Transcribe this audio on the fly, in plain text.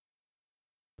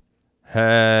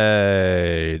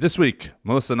Hey, this week,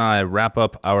 Melissa and I wrap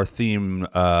up our theme,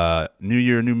 New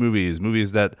Year, New Movies,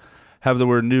 movies that have the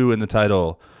word new in the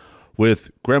title,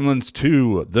 with Gremlins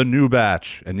 2, The New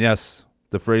Batch. And yes,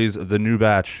 the phrase The New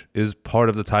Batch is part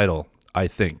of the title, I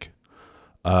think.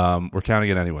 We're counting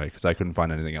it anyway, because I couldn't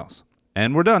find anything else.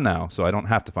 And we're done now, so I don't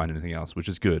have to find anything else, which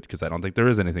is good, because I don't think there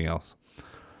is anything else.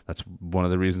 That's one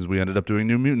of the reasons we ended up doing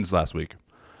New Mutants last week.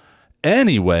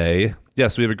 Anyway,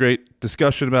 yes, we have a great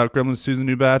discussion about Gremlins 2: The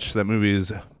New Batch. That movie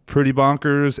is pretty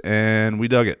bonkers, and we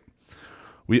dug it.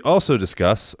 We also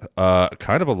discuss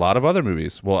kind of a lot of other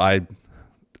movies. Well, I'm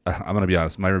going to be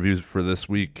honest. My reviews for this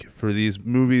week for these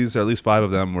movies, or at least 5 of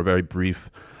them, were very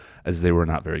brief, as they were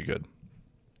not very good.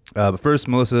 But first,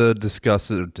 Melissa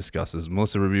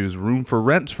Melissa reviews Room for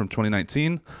Rent from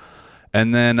 2019.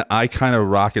 And then I kind of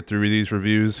rocket through these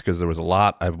reviews because there was a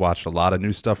lot. I've watched a lot of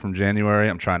new stuff from January.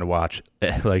 I'm trying to watch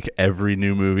like every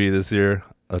new movie this year.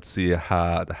 Let's see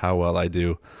how well I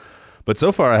do. But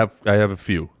so far, I have a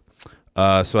few.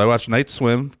 So I watched Night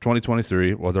Swim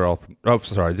 2023. Well, they're all from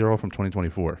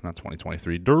 2024, not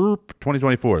 2023. Derp,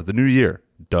 2024, the new year.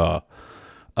 Duh.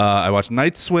 I watched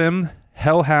Night Swim,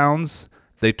 Hellhounds,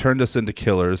 They Turned Us Into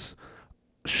Killers.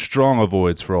 Strong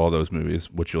avoids for all those movies,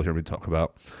 which you'll hear me talk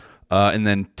about. And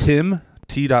then Tim,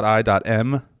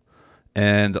 T.I.M,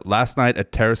 and Last Night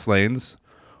at Terrace Lanes,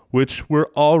 which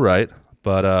were all right,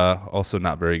 but also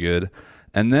not very good.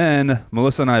 And then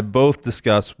Melissa and I both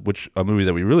discussed a movie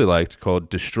that we really liked called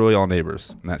Destroy All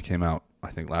Neighbors. And that came out, I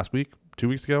think, last week, 2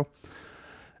 weeks ago.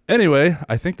 Anyway,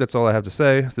 I think that's all I have to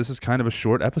say. This is kind of a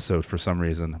short episode for some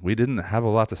reason. We didn't have a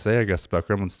lot to say, I guess, about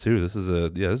Gremlins 2. This is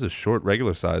a short,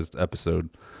 regular-sized episode.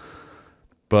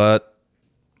 But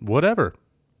whatever.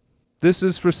 This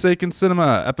is Forsaken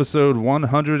Cinema, episode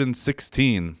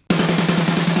 116.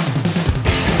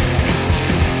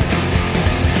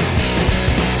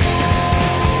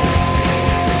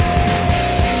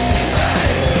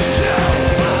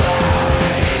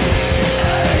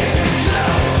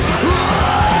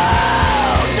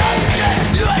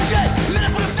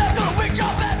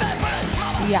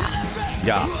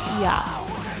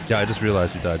 Yeah, I just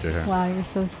realized you dyed your hair. Wow, you're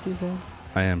so stupid.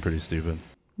 I am pretty stupid.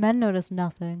 Men notice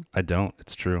nothing. I don't.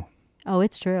 It's true. Oh,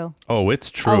 it's true. Oh,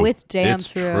 it's true. Oh, it's damn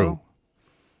true.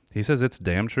 He says it's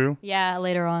damn true? Yeah,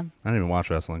 later on. I don't even watch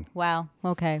wrestling. Wow.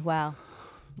 Okay, wow.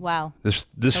 This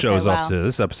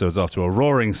episode's off to a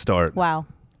roaring start. Wow.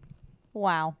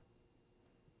 Wow.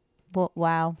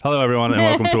 Hello, everyone, and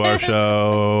welcome to our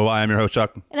show. I am your host,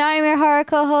 Chuck. And I am your horror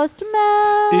co-host,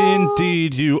 Mel.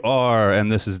 Indeed you are, and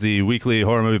this is the weekly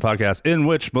horror movie podcast in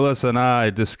which Melissa and I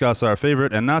discuss our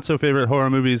favorite and not so favorite horror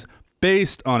movies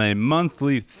based on a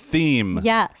monthly theme.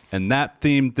 Yes. And that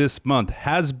theme this month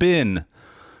has been,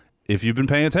 if you've been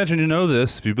paying attention, you know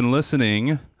this. If you've been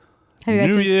listening,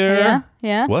 New Year.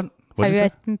 Yeah. What Have you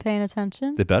guys been paying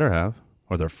attention? They better have,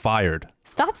 or they're fired.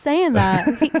 Stop saying that.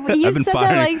 I've been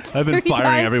firing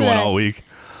everyone today. all week.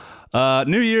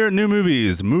 New year, new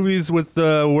movies. Movies with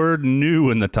the word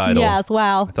new in the title. Yes,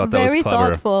 wow. I thought that Very was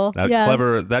clever. thoughtful.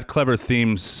 That clever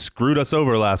theme screwed us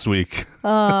over last week.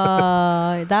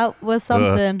 That was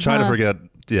something. Try to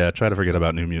forget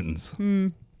about New Mutants.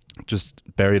 Just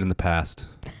bury it in the past.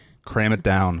 Cram it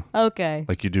down. Okay.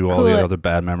 Like you do all the other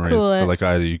bad memories. So like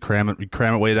I do. You cram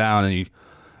it way down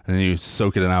and you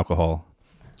soak it in alcohol.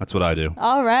 That's what I do.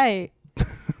 All right.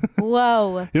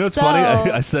 Whoa. You know what's funny?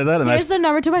 I said that, and here's the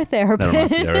number to my therapist. Never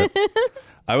mind. Yeah, right.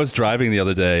 I was driving the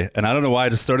other day, and I don't know why I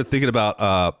just started thinking about.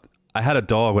 I had a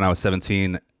dog when I was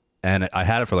 17, and I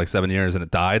had it for like 7 years, and it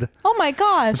died. Oh my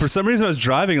gosh! And for some reason, I was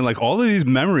driving, and like all of these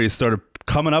memories started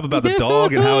coming up about the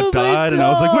dog and how it died, and I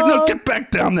was like, "Wait, no, get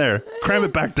back down there! Cram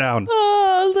it back down!"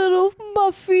 Oh, little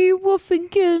Muffy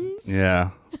Woofinkins.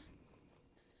 Yeah.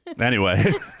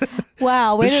 Anyway.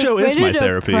 Wow. This show is my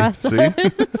therapy. See?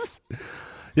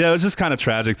 Yeah, it was just kind of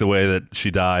tragic the way that she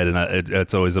died, and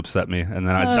it's always upset me. And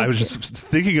then I was just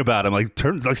thinking about it. I'm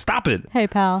like, stop it. Hey,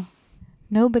 pal.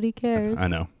 Nobody cares. I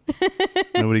know.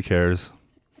 Nobody cares.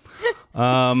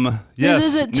 Yes.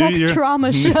 This isn't Chuck's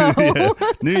trauma show. Yeah.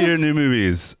 New Year, new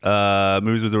movies.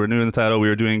 Movies that were new in the title. We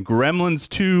are doing Gremlins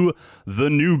 2, The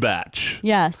New Batch.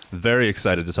 Yes. Very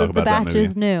excited to talk about that movie. The batch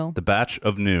is new. The batch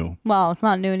of new. Well, it's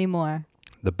not new anymore.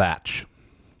 The batch.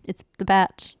 It's the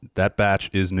batch. That batch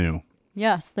is new.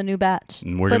 Yes, the new batch.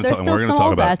 And we're but going to there's still some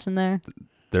old batch in there.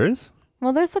 There is?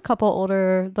 Well, there's a couple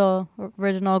the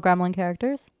original Gremlin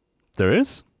characters. There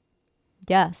is?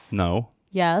 Yes. No.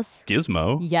 Yes.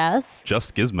 Gizmo. Yes.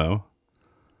 Just Gizmo.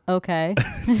 Okay.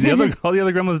 All the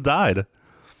other gremlins died.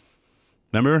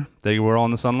 Remember? They were all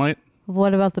in the sunlight?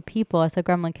 What about the people? I said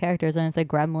gremlin characters and I said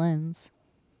gremlins.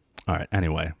 All right.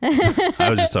 Anyway, I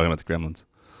was just talking about the Gremlins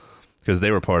because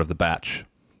they were part of the batch.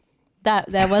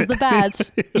 That was the batch.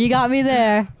 You got me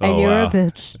there, and you're a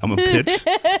bitch. I'm a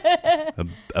bitch.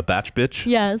 a batch bitch.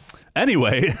 Yes.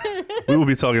 Anyway, we will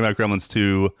be talking about Gremlins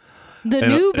 2. The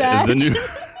new batch.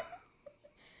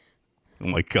 Oh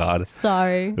my God.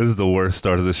 Sorry. This is the worst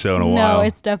start of the show in a while. No,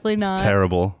 it's definitely not. It's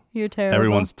terrible. You're terrible.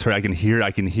 Everyone's. I can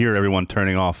hear everyone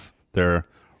turning off their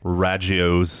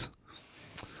radios.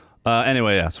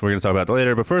 Anyway, yes, we're going to talk about it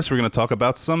later. But first, we're going to talk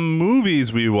about some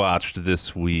movies we watched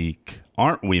this week.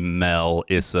 Aren't we, Mel,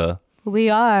 Issa? We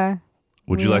are.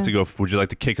 Would you like to go? Would you like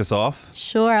to kick us off?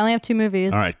 Sure. I only have 2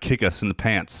 movies. All right, kick us in the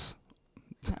pants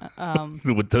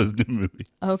with those new movies.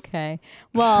 Okay.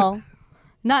 Well,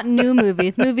 not new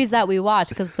movies. Movies that we watch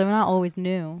because they're not always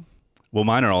new. Well,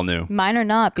 mine are all new. Mine are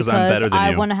not because I'm better than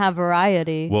I you. want to have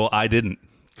variety. Well, I didn't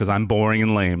because I'm boring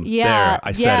and lame. Yeah. There,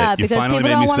 I said it. You because finally people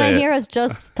made me don't want say to it. hear us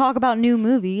just talk about new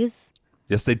movies.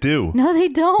 Yes, they do. No, they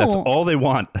don't. That's all they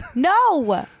want.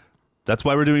 No. That's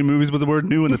why we're doing movies with the word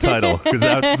new in the title, because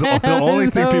that's the only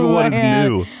thing people want is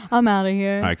new. I'm out of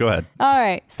here. All right, go ahead. All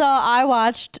right. So I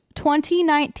watched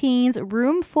 2019's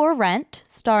Room for Rent,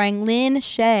 starring Lynn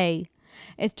Shay.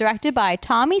 It's directed by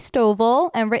Tommy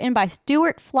Stovall and written by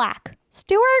Stuart Flack.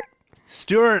 Stuart?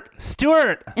 Let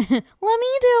me do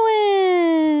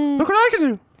it. Look what I can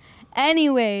do.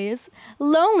 Anyways,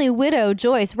 lonely widow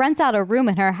Joyce rents out a room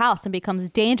in her house and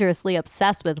becomes dangerously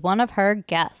obsessed with one of her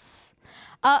guests.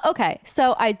 Okay,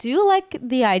 so I do like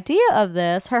the idea of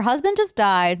this. Her husband just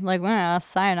died. Like, well,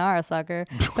 sayonara, sucker.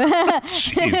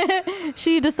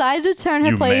 She decided to turn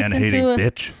her place into man-hating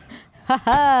bitch.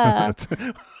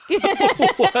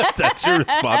 What? That's your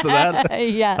response to that?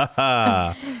 Yes.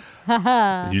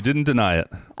 You didn't deny it.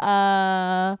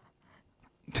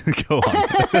 Go on.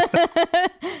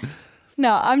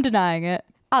 No, I'm denying it.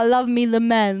 I love me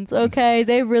lemons, okay?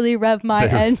 They really rev my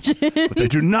engine. But they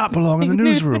do not belong in the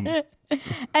newsroom.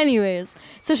 Anyways,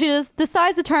 so she just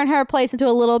decides to turn her place into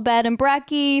a little bed and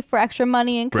breckie for extra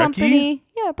money and company.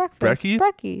 Yeah, breakfast. Brekkie?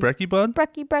 Brekkie, bud?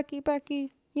 Brekkie.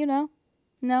 You know?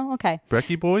 No? Okay.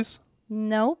 Brekkie boys?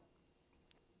 No. All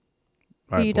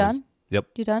right, Are you boys. done? Yep.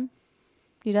 You done?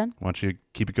 Why don't you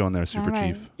keep it going there, Super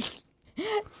right. Chief?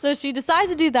 So she decides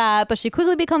to do that, but she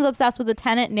quickly becomes obsessed with a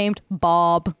tenant named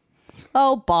Bob.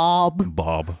 Oh,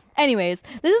 Bob. Anyways,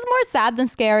 this is more sad than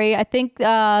scary. I think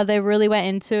if they really went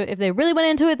into it,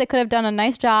 they could have done a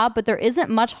nice job, but there isn't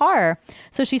much horror.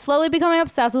 So she's slowly becoming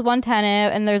obsessed with one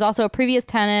tenant, and there's also a previous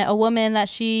tenant, a woman that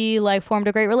she formed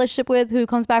a great relationship with who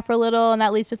comes back for a little, and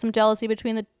that leads to some jealousy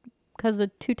because the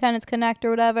 2 tenants connect or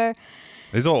whatever.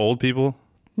 These all old people?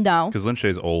 No. Because Lynn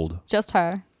Shay's old. Just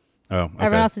her. Oh, okay.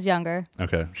 Everyone else is younger.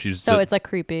 Okay. So it's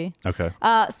creepy. Okay.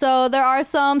 So there are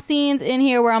some scenes in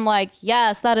here where I'm like,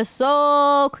 yes, that is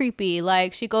so creepy.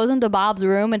 Like she goes into Bob's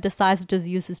room and decides to just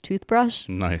use his toothbrush.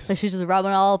 Nice. Like she's just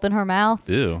rubbing it all up in her mouth.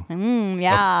 Ew.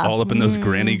 Yeah. All up in those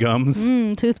granny gums.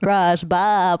 Toothbrush,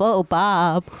 Bob. Oh,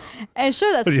 Bob. And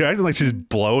sure, that's... But you're acting like she's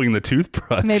blowing the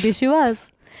toothbrush. Maybe she was.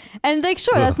 And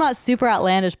sure, that's not super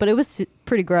outlandish, but it was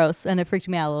pretty gross, and it freaked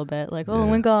me out a little bit. Like, oh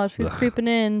my gosh, she's creeping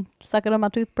in, sucking on my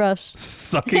toothbrush.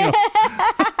 Sucking on...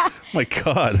 My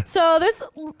God. So there's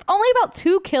only about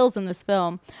 2 kills in this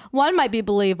film. One might be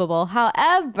believable.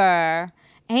 However,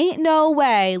 ain't no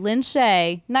way Lynn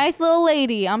Shay, nice little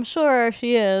lady, I'm sure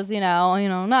she is,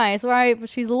 nice, right? But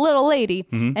she's a little lady,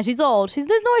 and she's old. There's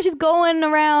no way she's going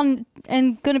around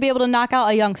and going to be able to knock out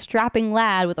a young strapping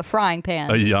lad with a frying pan.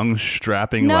 A young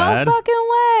strapping lad? No fucking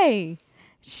way.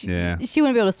 She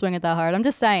wouldn't be able to swing it that hard. I'm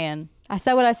just saying. I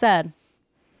said what I said.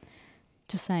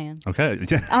 Just saying. Okay.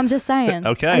 I'm just saying.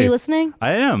 Okay. Are you listening?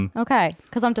 I am. Okay,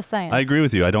 because I'm just saying. I agree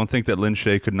with you. I don't think that Lynn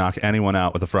Shay could knock anyone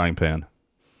out with a frying pan.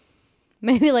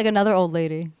 Maybe another old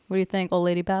lady. What do you think? Old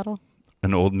lady battle?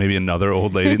 Maybe another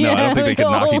old lady. No, I don't think they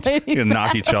could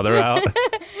knock each other out.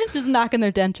 Just knocking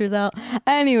their dentures out.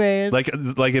 Anyways. Like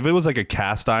if it was like a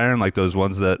cast iron, like those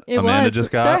ones that Amanda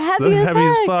just got. They're heavy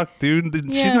as fuck, dude.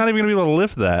 She's not even going to be able to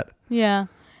lift that. Yeah.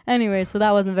 Anyway, so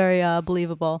that wasn't very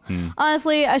believable.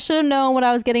 Honestly, I should have known what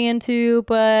I was getting into,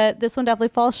 but this one definitely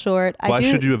falls short. Why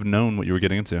should you have known what you were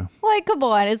getting into? Come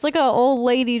on. It's like an old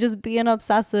lady just being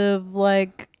obsessive, with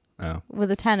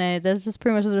a tenant. That's just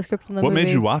pretty much the description of the movie. What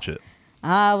made you watch it?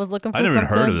 I was looking for I never even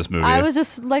heard of this movie. I was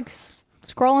just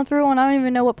scrolling through and I don't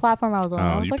even know what platform I was on. Oh,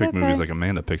 I was you pick movies like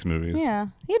Amanda picks movies. Yeah,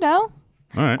 All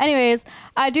right. Anyways,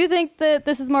 I do think that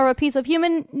this is more of a piece of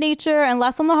human nature and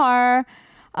less on the horror.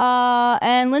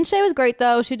 And Lynn Shay was great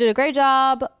though. She did a great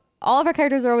job. all of her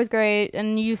characters are always great,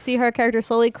 and you see her character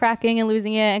slowly cracking and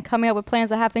losing it and coming up with plans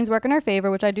that have things work in her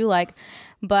favor, which I do like.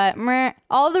 But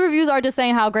all of the reviews are just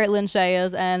saying how great Lin Shaye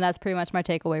is, and that's pretty much my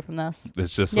takeaway from this.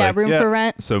 It's just Room for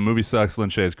Rent. So movie sucks. Lin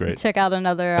Shaye is great. Check out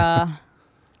another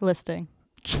listing.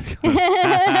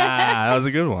 That was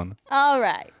a good one. All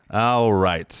right.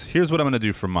 Here's what I'm going to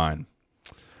do for mine,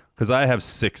 because I have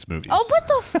 6 movies. Oh, what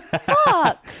the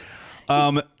fuck?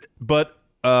 But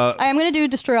I'm going to do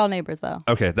Destroy All Neighbors, though.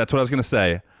 okay, that's what I was going to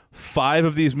say. 5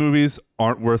 of these movies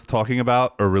aren't worth talking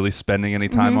about or really spending any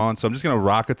time on, so I'm just going to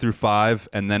rocket through 5,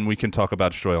 and then we can talk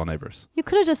about Destroy All Neighbors. You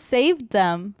could have just saved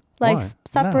them. Like, Why?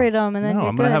 separate them, and then you're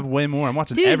I'm good. going to have way more. I'm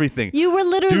watching everything. You were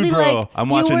literally I'm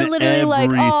watching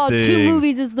everything. oh, 2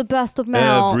 movies is the best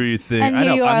amount. Everything. And I know.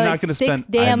 Here you are, I'm not like, going to 6 spend.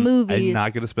 damn movies. I'm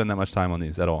not going to spend that much time on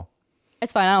these at all.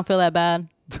 It's fine. I don't feel that bad.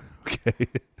 Okay.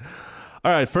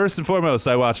 All right. First and foremost,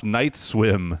 I watched Night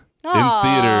Swim in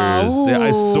theaters. Yeah,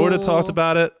 I sort of talked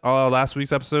about it last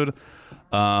week's episode.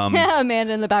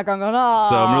 Amanda in the background going, oh.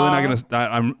 So I'm really not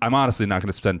gonna. I'm honestly not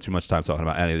gonna spend too much time talking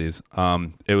about any of these.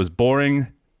 It was boring.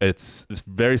 It's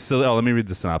very silly. Oh, let me read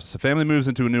the synopsis. A family moves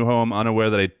into a new home, unaware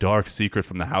that a dark secret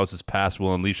from the house's past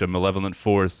will unleash a malevolent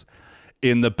force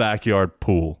in the backyard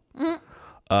pool.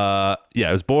 Yeah,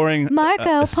 it was boring.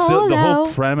 Marco Polo. The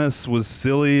whole premise was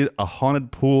silly. A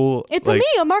haunted pool. It's me,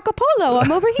 a Marco Polo.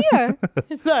 I'm over here.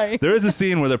 Sorry. There is a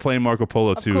scene where they're playing Marco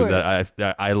Polo too that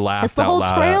I laughed It's the out whole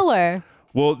loud trailer. at.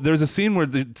 Well, there's a scene where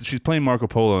she's playing Marco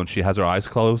Polo and she has her eyes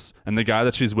closed, and the guy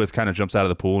that she's with kind of jumps out of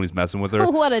the pool and he's messing with her.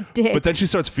 What a dick. But then she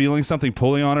starts feeling something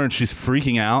pulling on her and she's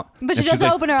freaking out. But she and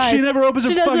doesn't open her eyes. She never opens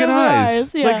her fucking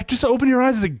eyes. Yeah. Like, just open your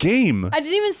eyes as a game. I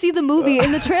didn't even see the movie.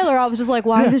 In the trailer, I was just like,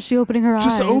 why is she opening her eyes?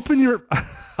 Just open your...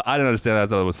 I didn't understand that. I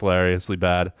thought it was hilariously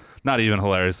bad. Not even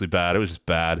hilariously bad. It was just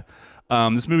bad.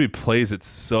 This movie plays it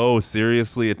so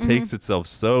seriously. It takes itself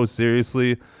so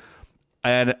seriously.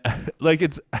 And like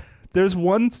there's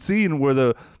one scene where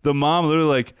the mom literally,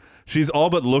 like, she's all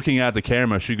but looking at the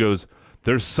camera. She goes,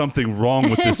 "There's something wrong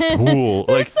with this pool."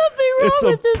 There's something wrong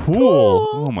with this pool.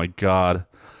 Oh my God.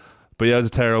 But yeah, it was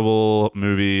a terrible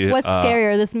movie. What's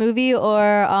scarier, this movie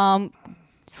or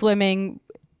swimming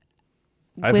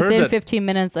within 15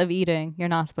 minutes of eating? You're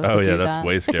not supposed to do that. Oh yeah, that's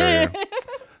way scarier.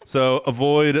 So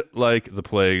avoid like the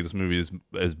plague. This movie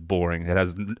is boring. It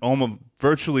has almost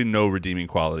virtually no redeeming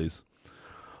qualities.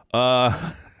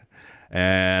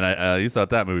 And you thought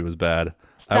that movie was bad.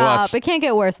 Stop. It can't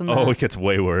get worse than that. Oh, it gets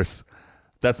way worse.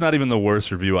 That's not even the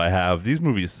worst review I have. These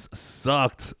movies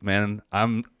sucked, man.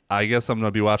 I guess I'm going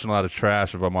to be watching a lot of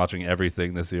trash if I'm watching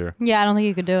everything this year. Yeah, I don't think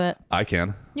you could do it. I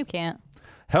can. You can't.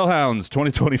 Hellhounds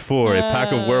 2024. A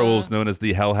pack of werewolves known as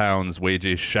the Hellhounds wage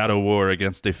a shadow war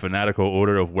against a fanatical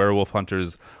order of werewolf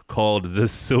hunters called the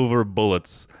Silver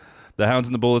Bullets. The Hounds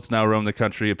and the Bullets now roam the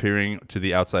country, appearing to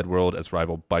the outside world as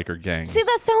rival biker gangs. See,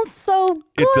 that sounds so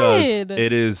good. It does.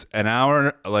 It is an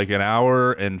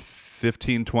hour and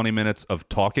 15, 20 minutes of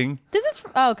talking. This is...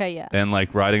 okay, yeah. And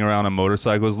like riding around on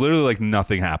motorcycles. Literally like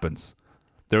nothing happens.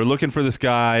 They're looking for this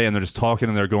guy and they're just talking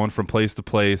and they're going from place to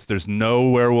place. There's no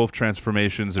werewolf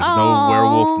transformations. There's no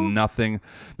werewolf nothing.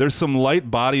 There's some light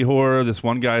body horror. This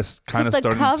one guy's kind of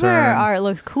starting to turn. The cover art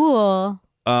looks cool.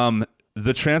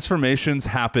 The transformations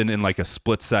happen in like a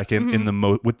split second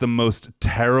in with the most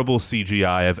terrible CGI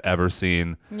I've ever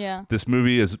seen. Yeah. This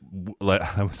movie is like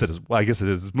I guess it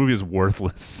is. This movie is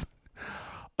worthless.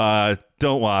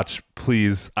 Don't watch,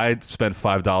 please. I spent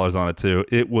 $5 on it too.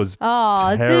 It was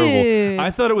terrible. Dude.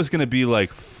 I thought it was gonna be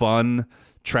like fun,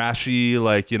 trashy,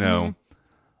 like, you know,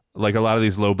 like a lot of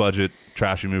these low budget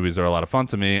trashy movies are a lot of fun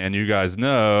to me, and you guys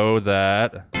know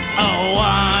that. Oh,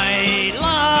 I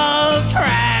love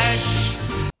trash.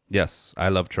 Yes, I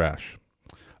love trash.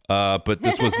 But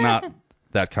this was not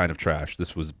that kind of trash.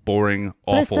 This was boring,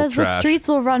 awful trash. But it says trash. the streets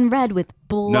will run red with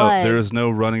blood. No, there is no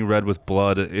running red with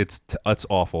blood. It's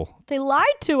awful. They lied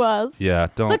to us. Yeah,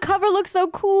 don't. The cover looks so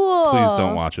cool. Please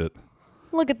don't watch it.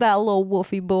 Look at that little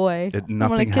woofy boy. Nothing I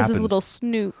want to kiss his happens. little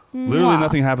snoot. Literally Mwah.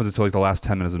 nothing happens until like the last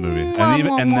 10 minutes of the movie.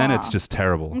 Mwah, And then mwah. it's just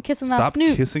terrible. I'm kissing that Stop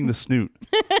snoot. kissing the snoot.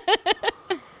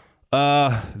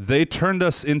 They turned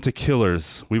us into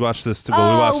killers. We watched this. We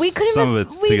watched some of it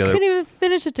together. We couldn't even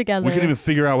finish it together. We couldn't even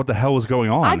figure out what the hell was going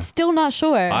on. I'm still not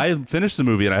sure. I finished the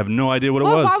movie and I have no idea what it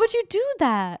was. Why would you do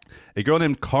that? A girl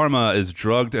named Karma is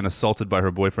drugged and assaulted by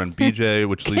her boyfriend BJ,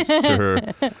 which leads to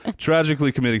her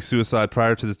tragically committing suicide.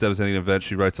 Prior to this devastating event,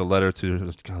 she writes a letter to...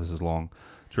 God, this is long.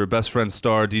 To her best friend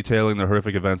Star, detailing the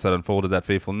horrific events that unfolded that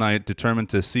fateful night. Determined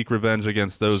to seek revenge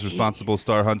against those responsible,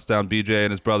 Star hunts down BJ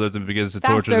and his brothers and begins to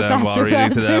torture them while reading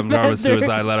to them Karma's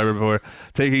suicide letter before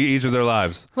taking each of their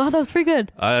lives. Wow, that was pretty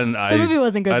good. The movie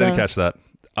wasn't good, I didn't though. catch that.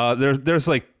 There's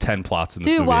like 10 plots in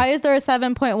this Dude, movie. why is there a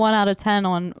 7.1 out of 10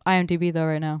 on IMDb though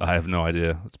right now? I have no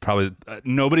idea. It's probably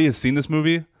nobody has seen this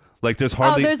movie. Like there's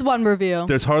hardly there's one review.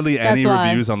 there's hardly any why.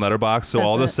 reviews on Letterboxd. So That's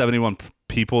all it. those 71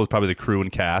 people is probably the crew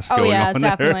and cast Oh going yeah, on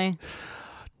definitely.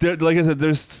 there. Like I said,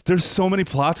 there's so many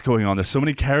plots going on. There's so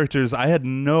many characters. I had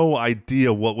no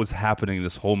idea what was happening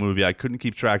this whole movie. I couldn't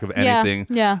keep track of anything.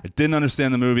 Yeah. I didn't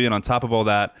understand the movie, and on top of all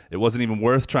that, it wasn't even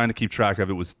worth trying to keep track of.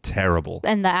 It was terrible.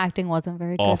 And the acting wasn't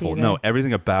very Awful. good either. No,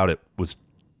 everything about it was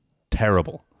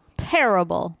terrible.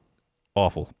 Terrible.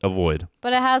 Awful. Avoid.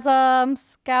 But it has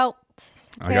Scout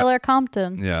Taylor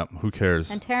Compton Yeah, who cares?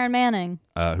 and Taryn Manning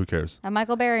Who cares? and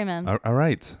Michael Berryman All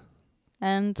right.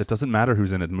 and It doesn't matter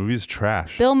who's in it. The movie's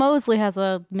trash. Bill Moseley has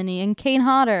a mini and Kane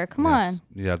Hodder. Come Yes. on.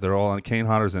 Yeah, they're all on. Kane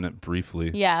Hodder's in it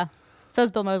briefly. Yeah. So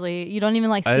is Bill Moseley. You don't even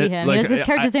I see him. like, His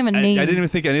character's name a name. I didn't even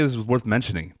think any of this was worth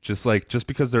mentioning. Just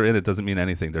because they're in it doesn't mean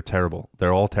anything. They're terrible.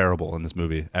 They're all terrible in this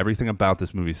movie. Everything about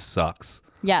this movie sucks.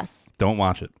 Yes. Don't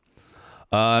watch it.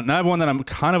 Now I have one that I'm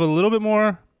kind of a little bit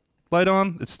more light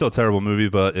on. It's still a terrible movie,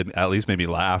 but it at least made me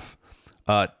laugh.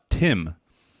 Tim.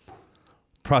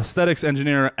 Prosthetics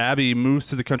engineer Abby moves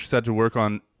to the countryside to work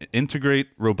on Integrate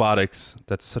Robotics.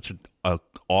 That's such a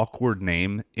awkward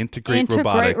name. Integrate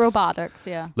Robotics.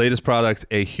 Yeah. Latest product,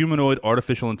 a humanoid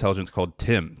artificial intelligence called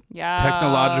Tim. Yeah.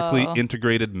 Technologically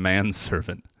integrated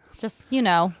manservant. Just, you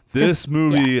know. This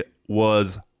movie yeah.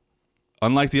 was,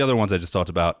 unlike the other ones I just talked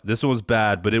about, this one was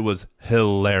bad, but it was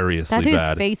hilariously That dude's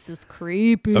bad. face is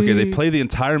creepy. Okay, they play the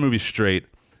entire movie straight,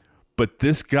 but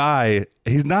this guy,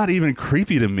 he's not even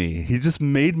creepy to me. He just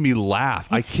made me laugh.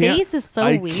 His face is so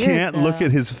weird, I can't look though.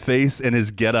 at his face and his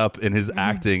getup and his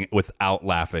acting without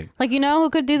laughing. Like, you know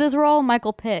who could do this role?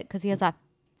 Michael Pitt, because he has that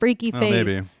freaky face.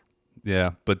 Maybe.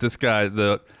 Yeah, but this guy,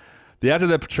 the actor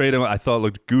that portrayed him, I thought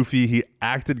looked goofy. He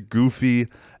acted goofy.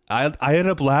 I ended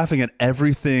up laughing at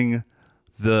everything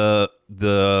the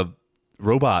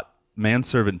robot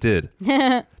manservant did.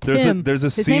 There's a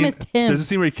His scene. name is Tim. There's a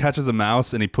scene where he catches a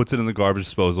mouse and he puts it in the garbage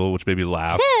disposal, which made me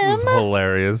laugh. Tim! It was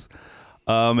hilarious.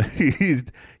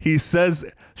 He says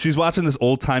she's watching this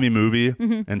old timey movie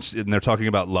Mm-hmm. and they're talking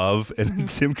about love, and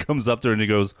Tim comes up to her and he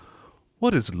goes,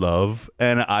 "What is love?"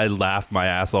 And I laughed my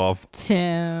ass off.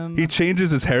 Tim. He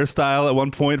changes his hairstyle at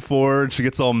one point for her, and she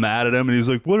gets all mad at him, and he's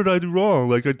like, "What did I do wrong?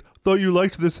 Like, I thought you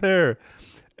liked this hair."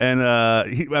 And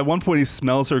at one point, he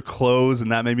smells her clothes,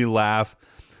 and that made me laugh.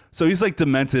 So he's like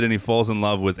demented, and he falls in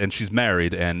love with, and she's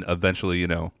married, and eventually, you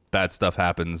know, bad stuff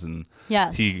happens, and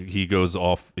Yes. he goes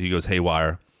off, he goes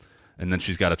haywire, and then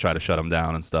she's got to try to shut him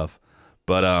down and stuff.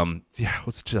 But yeah, it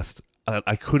was just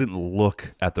I couldn't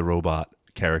look at the robot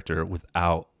character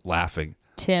without laughing.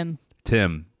 Tim.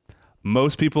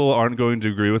 Most people aren't going to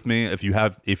agree with me. If you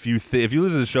listen to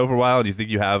the show for a while and you think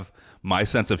you have my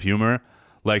sense of humor,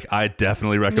 like I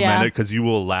definitely recommend Yeah. it because you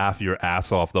will laugh your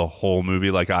ass off the whole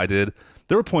movie like I did.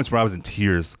 There were points where I was in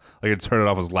tears. Like I turned it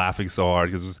off, I was laughing so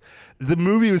hard because the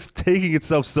movie was taking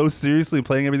itself so seriously and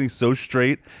playing everything so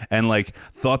straight, and like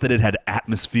thought that it had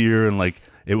atmosphere and like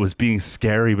it was being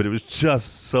scary, but it was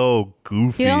just so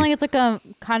goofy. You don't think it's like a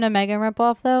kind of Megan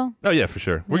ripoff though? Oh yeah, for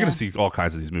sure. We're Yeah. gonna see all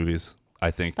kinds of these movies, I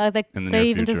think, Like in the they near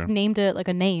even future. just named it like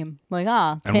a name. Like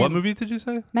Tim. And what movie did you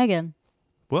say? Megan.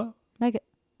 What? Megan.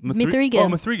 Mithrigan? Mithrigan. Oh,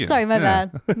 Mithrigan. Sorry, my Yeah.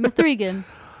 bad. Mithrigan.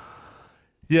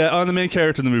 Yeah, the main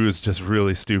character in the movie was just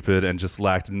really stupid and just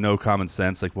lacked no common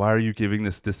sense. Like, why are you giving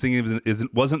this thing?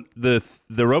 Wasn't the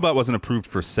robot wasn't approved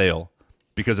for sale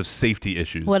because of safety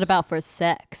issues. What about for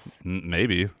sex?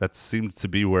 Maybe that seemed to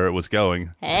be where it was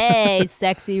going. Hey,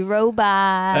 sexy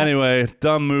robot. Anyway,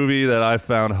 dumb movie that I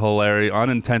found hilarious,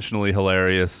 unintentionally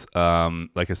hilarious.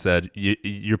 Like I said,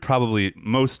 you're probably,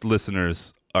 most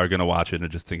listeners are gonna watch it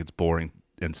and just think it's boring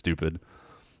and stupid.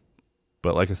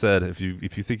 But like I said, if you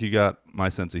think you got my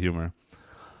sense of humor.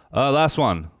 Last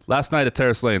one. Last night at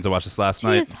Terrace Lanes. I watched this last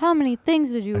night. Jeez, how many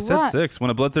things did you I watch? said 6. When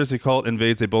a bloodthirsty cult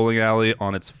invades a bowling alley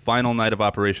on its final night of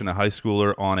operation, a high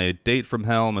schooler on a date from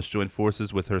hell must join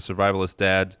forces with her survivalist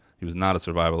dad. He was not a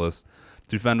survivalist,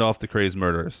 to fend off the crazed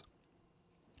murderers.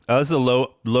 This is a low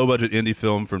budget indie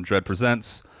film from Dread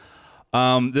Presents.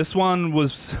 This one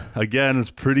was, again,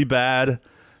 it's pretty bad.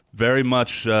 Very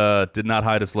much did not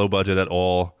hide its low budget at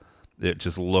all. It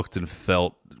just looked and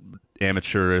felt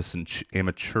amateurish and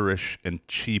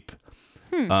cheap.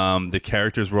 The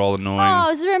characters were all annoying. Oh,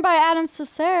 this is written by Adam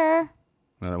Cesare.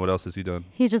 What else has he done?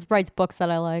 He just writes books that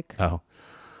I like. Oh.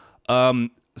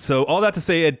 So all that to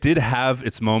say, it did have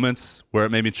its moments where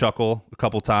it made me chuckle a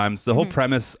couple times. The whole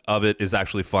premise of it is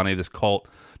actually funny. This cult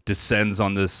descends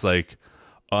on this like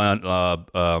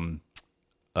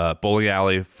bowling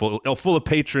alley full of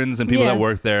patrons and people Yeah. that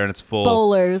work there, and it's full.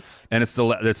 Bowlers. And it's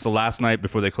the last night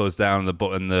before they close down.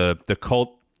 And the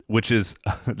cult, which is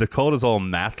the cult, is all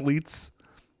mathletes.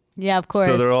 Yeah, of course.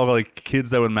 So they're all like kids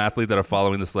that were mathlete that are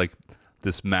following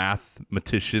this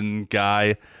mathematician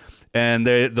guy, and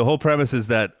the whole premise is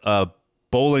that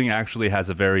bowling actually has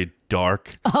a very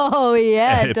dark Oh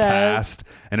yeah, it does. past,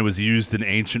 and it was used in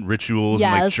ancient rituals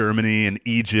in like Yes. Germany and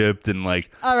Egypt and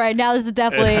like. All right, now this is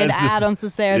definitely It an has this- Adam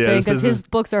Cesare yeah, thing this because is- his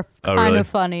books are Oh, kind really? of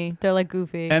funny. They're like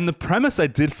goofy. And the premise I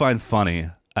did find funny,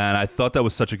 and I thought that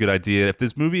was such a good idea. If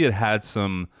this movie had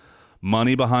some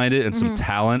money behind it and some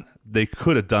talent, they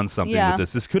could have done something Yeah. with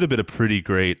this. This could have been a pretty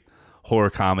great horror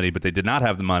comedy, but they did not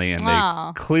have the money, and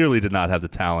Aw. they clearly did not have the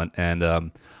talent.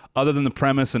 And other than the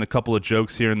premise and a couple of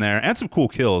jokes here and there, and some cool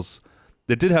kills,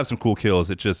 they did have some cool kills.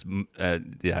 It just,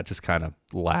 it just kind of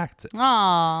lacked,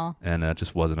 Aw. and it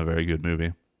just wasn't a very good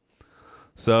movie.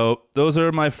 So those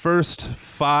are my first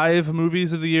 5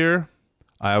 movies of the year.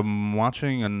 I'm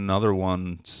watching another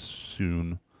one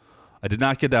soon. I did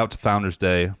not get out to Founders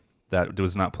Day. That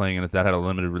was not playing in it. That had a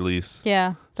limited release.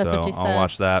 Yeah, that's so what you said. I'll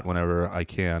watch that whenever I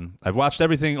can. I've watched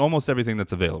almost everything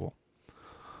that's available.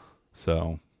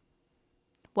 So,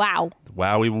 Wow.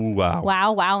 wowie woo wow.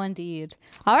 Wow, wow, indeed.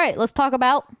 All right, let's talk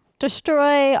about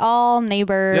Destroy All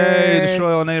Neighbors. Yay,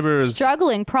 Destroy All Neighbors.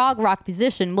 Struggling prog rock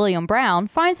musician William Brown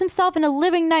finds himself in a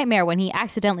living nightmare when he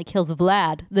accidentally kills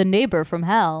Vlad, the neighbor from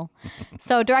hell.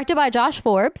 So, directed by Josh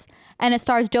Forbes, and it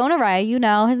stars Jonah Ray. You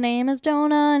know, his name is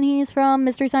Jonah, and he's from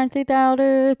Mystery Science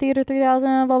Theater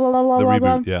 3000, blah, blah, blah, blah, The blah,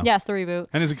 reboot, blah. yeah. Yes, the reboot.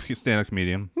 And he's a stand-up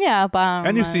comedian. Yeah, but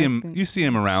And you see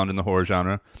him around in the horror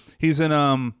genre. He's in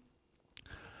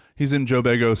Joe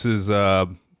Begos's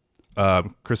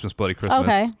Christmas Bloody Christmas.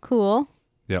 Okay, cool.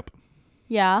 Yep.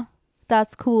 Yeah,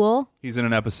 that's cool. He's in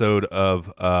an episode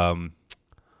of man,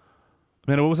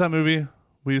 what was that movie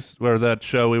or that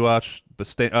show we watched? But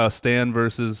Stan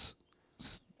versus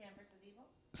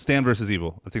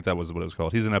Evil. I think that was what it was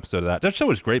called. He's in an episode of that. That show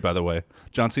was great, by the way.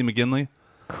 John C. McGinley,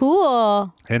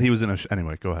 Cool. and he was in a.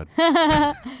 Anyway, go ahead.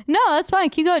 No, that's fine.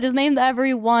 Keep going. Just name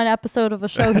every one episode of a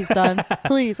show he's done.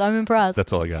 Please, I'm impressed.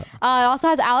 That's all I got. It also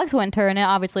has Alex Winter in it,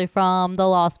 obviously from The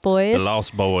Lost Boys. The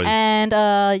Lost Boys. And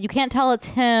you can't tell it's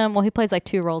him. Well, he plays like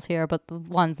 2 roles here, but the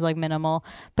one's like minimal.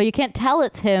 But you can't tell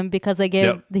it's him because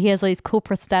he has these cool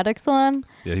prosthetics on.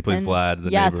 Yeah, he plays And- Vlad, the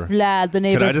yes, neighbor. Vlad, the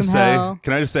neighbor Can I just from say? hell.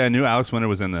 Can I just say? I knew Alex Winter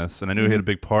was in this, and I knew he had a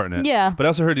big part in it. Yeah. But I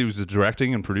also heard he was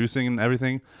directing and producing and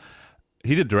everything.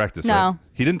 He did direct this, No. right?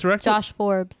 He didn't direct it? Josh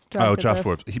Forbes. Oh, directed Josh this.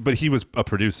 Forbes. But he was a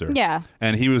producer. Yeah.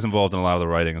 And he was involved in a lot of the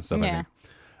writing and stuff, I Yeah. think,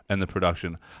 and the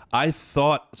production. I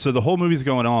thought, so the whole movie's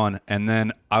going on, and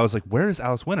then I was like, where is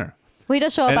Alice Winter? We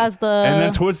just show up as the. And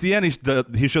then towards the end,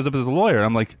 he shows up as a lawyer.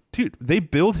 I'm like, dude, they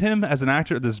build him as an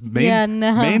actor, this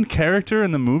main character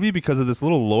in the movie because of this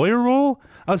little lawyer role?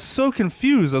 I was so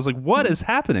confused. I was like, what is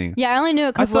happening? Yeah, I only knew it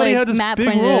I because thought he had this Matt big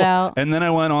pointed role. it out. And then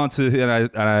I went on to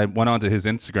I went on to his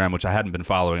Instagram, which I hadn't been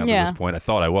following up to Yeah. this point. I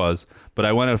thought I was, but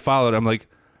I went and followed. I'm like,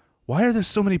 why are there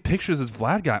so many pictures of this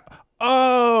Vlad guy?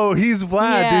 Oh, he's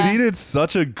Vlad, Yeah. dude. He did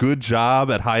such a good job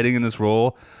at hiding in this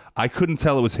role. I couldn't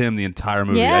tell it was him the entire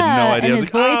movie. I had no idea. And I was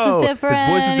his like, voice oh, was different. his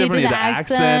voice is different. He He did had the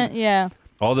the accent. Yeah.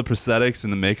 All the prosthetics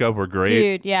and the makeup were great.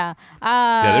 Dude, yeah.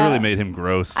 Yeah, they really made him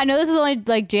gross. I know this is only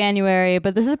like January,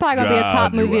 but this is probably gonna be a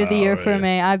top movie of the year for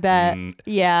me. I bet.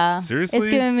 Yeah. Seriously? It's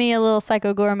giving me a little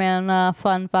Psycho Gorman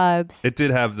fun vibes. It did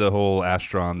have the whole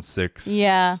Astron 6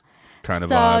 Yeah. kind of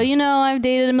So, vibes. I've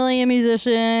dated a million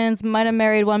musicians, might have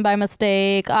married one by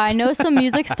mistake. I know some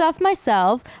music stuff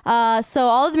myself. So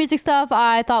all of the music stuff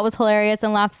I thought was hilarious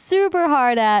and laughed super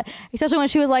hard at, especially when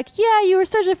she was like, yeah, you were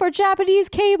searching for Japanese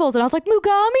cables. And I was like,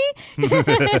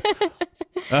 Mugami?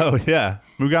 Oh, yeah.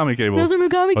 Mugami cables. Those are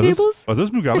Mugami cables? Are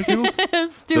those Mugami cables?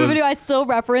 Stupid Those- video I still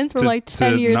reference from like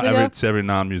 10 years ago. To every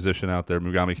non-musician out there,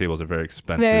 Mugami cables are very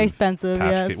expensive. Very expensive,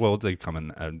 patch yes. well, they come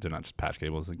in, they're not just patch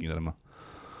cables. You can get them.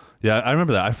 Yeah, I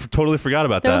remember that. I totally forgot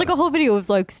about There that. was like a whole video of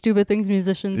like stupid things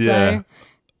musicians yeah. say.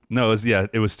 No,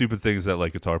 it was stupid things that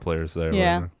like guitar players say. Or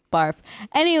Yeah. whatever. Barf.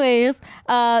 Anyways, so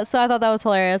I thought that was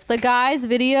hilarious. The guy's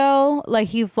video, like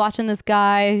he's watching this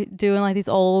guy doing like these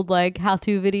old like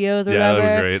how-to videos or Yeah, that would be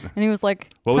whatever. great. And he was like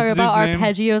What was talking the about dude's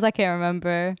name? arpeggios. I can't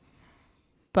remember.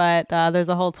 But there's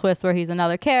a whole twist where he's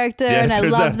another character, Yeah, and I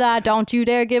turns love out- that. Don't you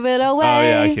dare give it away. Oh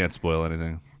yeah, I can't spoil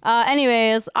anything.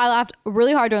 Anyways, I laughed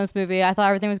really hard during this movie. I thought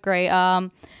everything was great.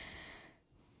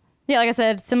 Yeah, like I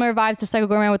said, similar vibes to Psycho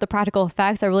Gorman with the practical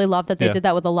effects. I really love that they Yeah. did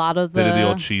that with a lot of the... They did the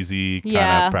old cheesy kind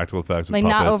Yeah. of practical effects with like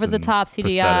not puppets over the and top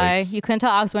CGI. prosthetics. You couldn't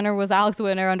tell Alex Winter was Alex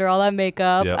Winter under all that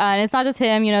makeup. Yep. And it's not just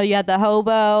him. You had the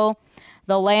hobo.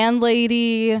 the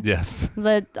landlady. Yes.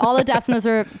 All the deaths in this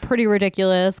are pretty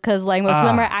ridiculous because like most of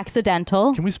them are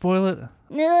accidental. Can we spoil it?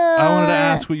 I wanted to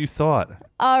ask what you thought.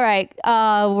 All right,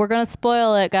 we're gonna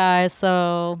spoil it, guys.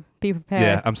 So be prepared.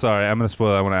 Yeah, I'm sorry. I'm gonna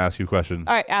spoil it. I want to ask you a question.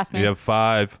 All right, ask me. You have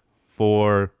 5,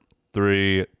 4,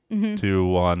 3, 2,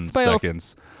 1 Spoils.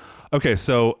 seconds. Okay,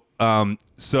 so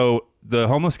the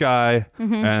homeless guy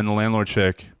and the landlord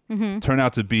chick turn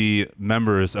out to be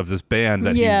members of this band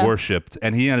that he worshipped,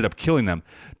 and he ended up killing them.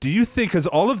 Do you think, because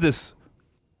all of this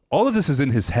is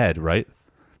in his head, right?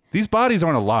 These bodies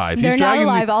aren't alive. They're not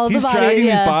alive. All of the bodies. He's dragging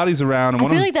these bodies around. And I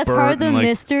feel like that's part of the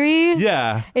mystery.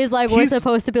 Yeah. Is like we're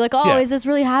supposed to be like, oh, is this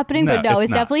really happening? But no,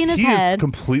 it's definitely in his head. He has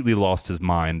completely lost his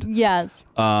mind. Yes.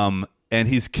 And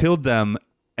he's killed them.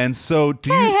 And so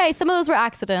Hey, some of those were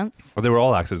accidents. Oh, they were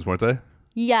all accidents, weren't they?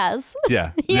 Yes.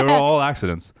 Yeah. They were all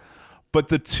accidents. But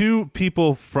the two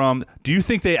people do you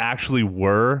think they actually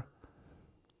were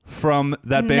from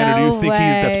that band, or do you think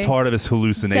that's part of his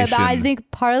hallucination? I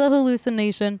think part of the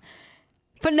hallucination.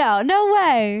 But no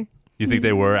way. You think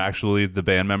they were actually the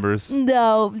band members?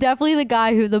 No, definitely the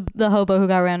guy the hobo who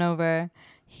got ran over.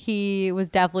 He was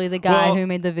definitely the guy who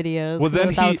made the videos. Well,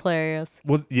 then that was hilarious.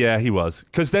 Well, yeah, he was.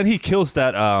 Because then he kills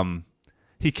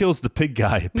he kills the pig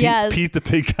guy. Pete the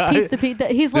pig guy.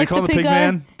 He's like the pig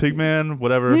guy. Pig man,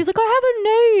 whatever. He's like,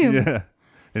 I have a name. Yeah.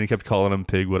 And he kept calling him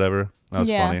pig, whatever. That was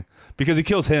funny. Because he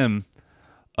kills him,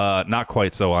 not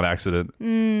quite so on accident.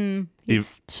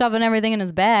 He's shoving everything in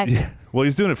his back. Yeah. Well,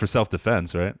 he's doing it for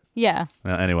self-defense, right? Yeah.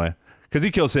 Anyway, because he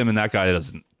kills him, and that guy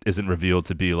isn't revealed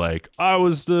to be like, I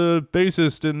was the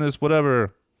bassist in this,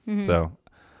 whatever. So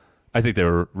I think they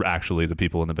were actually the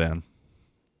people in the band.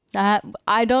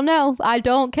 I don't know. I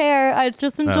don't care. I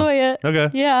just enjoy it. Okay.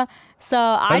 Yeah. So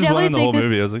I just definitely the think whole this,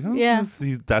 movie. I was like, yeah,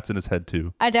 that's in his head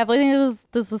too. I definitely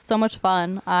think this was so much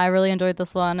fun. I really enjoyed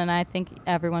this one, and I think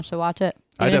everyone should watch it,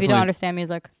 even if you don't understand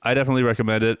music. I definitely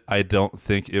recommend it. I don't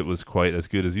think it was quite as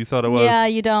good as you thought it was. Yeah,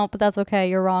 you don't, but that's okay.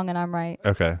 You're wrong, and I'm right.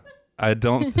 Okay. I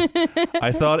don't.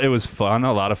 I thought it was fun,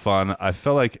 a lot of fun. I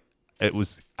felt like it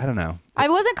was. I don't know. I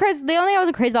wasn't crazy. The only thing I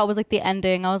wasn't crazy about was like the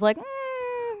ending. I was like.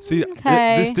 See,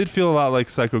 okay. This did feel a lot like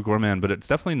Psycho Goreman, but it's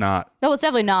definitely not. No, it's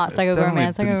definitely not Psycho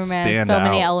Goreman. Psycho Goreman has so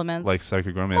many elements. Like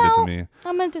Psycho Goreman did to me.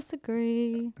 I'm gonna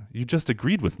disagree. You just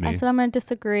agreed with me. I said I'm gonna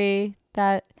disagree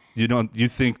that. You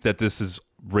think that this is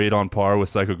right on par with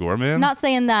Psycho Goreman? Not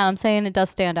saying that. I'm saying it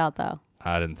does stand out though.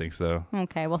 I didn't think so.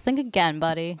 Okay, well think again,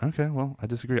 buddy. Okay, well I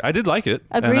disagree. I did like it.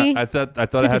 Agree. And I thought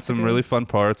it had some really fun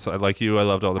parts. I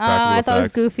loved all the practical effects. I thought it was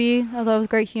goofy. I thought it was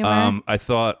great humor. I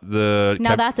thought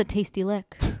now that's a tasty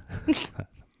lick.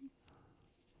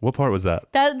 What part was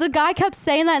that? That the guy kept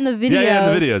saying that in the videos. Yeah,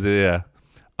 in the videos. Yeah.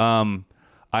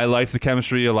 I liked the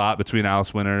chemistry a lot between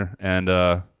Alice Winter and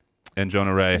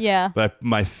Jonah Ray. Yeah. But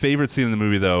my favorite scene in the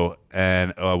movie though,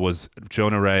 was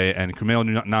Jonah Ray and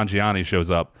Kumail Nanjiani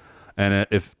shows up, and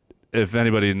if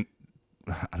anybody,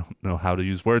 I don't know how to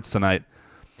use words tonight.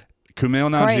 Kumail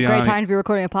Nanjiani. Great time to be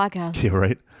recording a podcast. Yeah,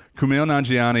 right. Kumail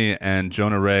Nanjiani and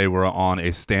Jonah Ray were on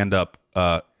a stand-up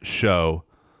show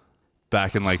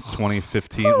back in like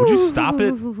 2015. Would you stop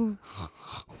it?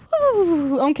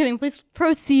 I'm kidding. Please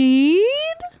proceed.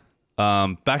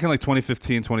 Back in like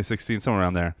 2015, 2016, somewhere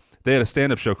around there, they had a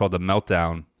stand-up show called The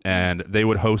Meltdown, and they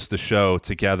would host a show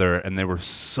together, and they were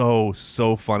so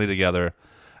funny together,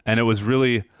 and it was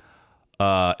really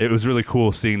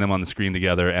cool seeing them on the screen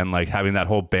together and like having that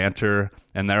whole banter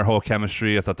and their whole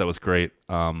chemistry. I thought that was great.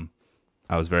 I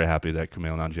was very happy that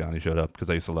Kumail Nanjiani showed up because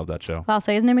I used to love that show. I'll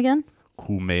say his name again.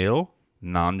 Kumail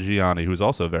Nanjiani, who's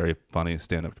also a very funny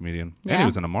stand-up comedian. Yeah. And he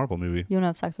was in a Marvel movie. You want to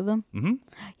have sex with him? Mm-hmm.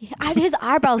 Yeah, his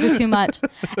eyebrows are too much.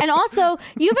 And also,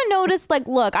 you even noticed, like,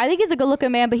 look, I think he's a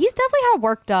good-looking man, but he's definitely had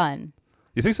work done.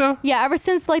 You think so? Yeah, ever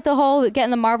since, like, the whole getting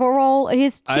the Marvel role,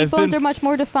 his cheekbones are much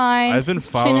more defined. I've been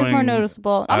following... His chin is more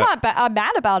noticeable. I'm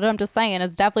mad about it. I'm just saying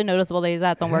it's definitely noticeable that he's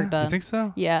had some work done. You think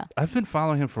so? Yeah. I've been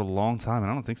following him for a long time,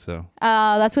 and I don't think so.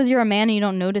 That's because you're a man and you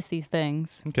don't notice these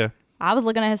things. Okay. I was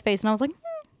looking at his face, and I was like...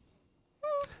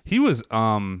 He was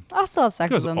I'll still have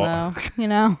sex with him though, you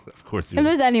know. Of course. If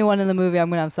there's anyone in the movie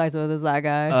I'm gonna have sex with, is that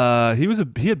guy.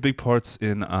 He had big parts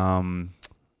in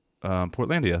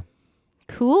Portlandia.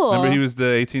 Cool. Remember he was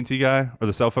the AT&T guy or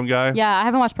the cell phone guy? Yeah, I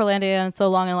haven't watched Portlandia in so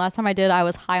long, and the last time I did, I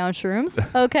was high on shrooms.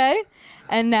 Okay.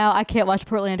 And now I can't watch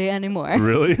Portlandia anymore.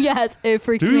 Really? Yes, it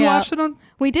freaked me out. Did we watch it on?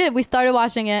 We did. We started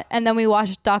watching it, and then we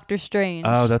watched Doctor Strange.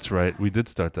 Oh, that's right. We did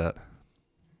start that.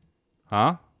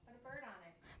 Huh?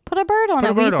 Put a bird on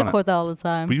it. We used to quote that all the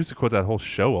time. We used to quote that whole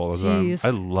show all the time. Jeez. I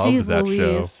loved that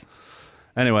show.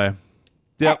 Anyway,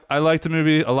 yeah, I liked the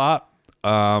movie a lot.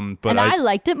 But and I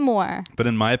liked it more. But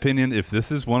in my opinion, if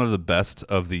this is one of the best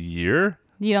of the year,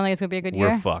 You don't think it's gonna be a good we're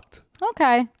year? fucked.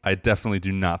 Okay, I definitely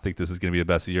do not think this is going to be the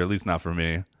best of the year, at least not for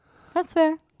me. that's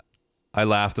fair. I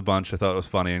laughed a bunch. I thought it was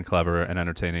funny and clever and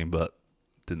entertaining, but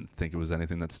didn't think it was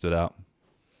anything that stood out.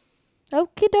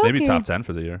 Okie dokie. Maybe top 10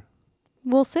 for the year.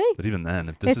 We'll see. But even then,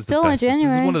 if this It's is still the in best, if this is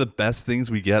January. one of the best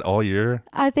things we get all year.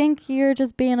 I think you're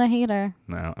just being a hater.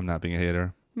 No, I'm not being a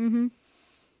hater.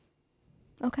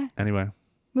 Okay, Anyway,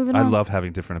 moving I on. love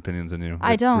having different opinions than you.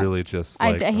 I don't. Really just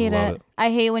I like, hate love it. I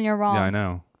hate when you're wrong. Yeah, I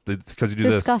know. It's because you It's do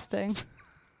this. disgusting.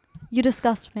 You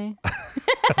disgust me.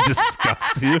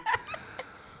 Disgust you?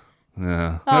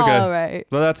 Yeah. Okay. All right.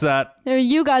 Well, that's that.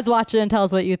 You guys watch it and tell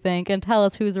us what you think and tell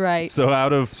us who's right. So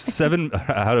out of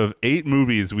 8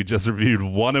 movies we just reviewed,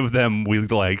 one of them we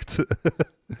liked.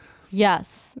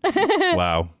 Yes.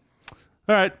 Wow.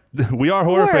 All right. We are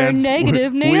horror We're fans.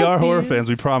 negative We are horror Nancy's. fans.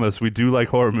 We promise. We do like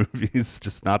horror movies,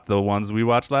 just not the ones we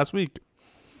watched last week.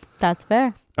 That's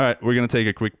fair. All right. We're going to take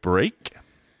a quick break,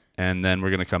 and then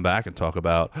we're going to come back and talk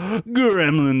about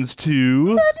Gremlins 2.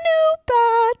 The new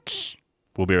batch.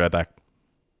 We'll be right back.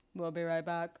 We'll be right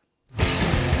back.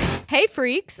 Hey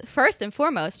freaks! First and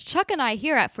foremost, Chuck and I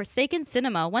here at Forsaken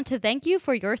Cinema want to thank you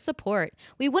for your support.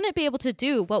 We wouldn't be able to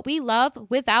do what we love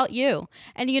without you.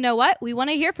 And you know what? We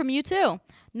want to hear from you too.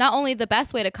 Not only the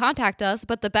best way to contact us,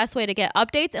 but the best way to get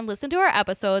updates and listen to our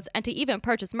episodes and to even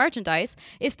purchase merchandise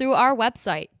is through our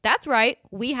website. That's right,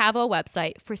 we have a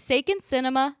website,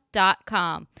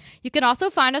 forsakencinema.com. You can also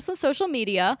find us on social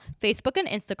media, Facebook and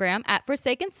Instagram at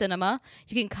Forsaken Cinema.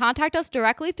 You can contact us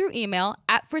directly through email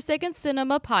at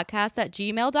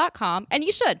forsakencinemapodcast@gmail.com. And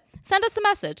you should. Send us a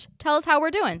message. Tell us how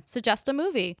we're doing. Suggest a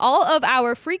movie. All of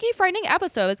our freaky frightening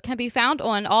episodes can be found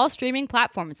on all streaming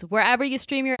platforms, wherever you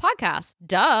stream your podcast.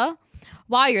 Duh.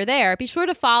 While you're there, be sure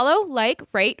to follow, like,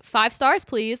 rate, 5 stars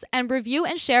please, and review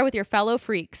and share with your fellow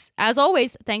freaks. As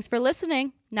always, thanks for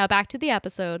listening. Now back to the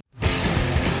episode.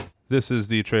 This is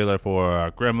the trailer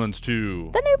for Gremlins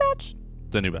 2. The new batch.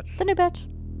 The new batch. The new batch.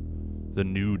 The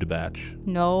nude batch.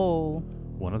 No.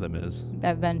 One of them is.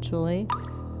 Eventually.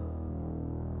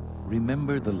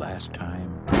 Remember the last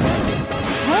time?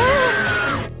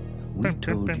 We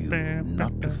told you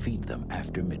not to feed them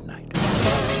after midnight.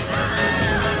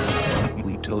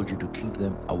 We told you to keep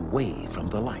them away from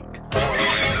the light.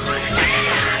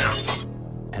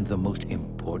 And the most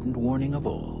important warning of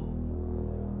all,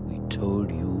 we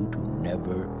told you to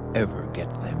never, ever get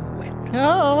them wet.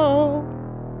 Oh.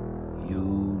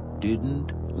 You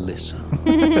didn't listen.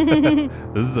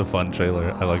 This is a fun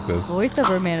trailer. I like this.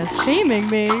 Voiceover man is shaming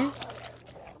me.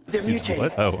 They're He's mutated.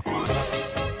 what? Oh.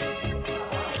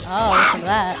 Oh, listen to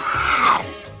that.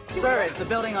 Sir, is the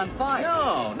building on fire?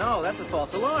 No, that's a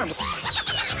false alarm.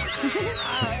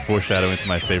 Foreshadowing to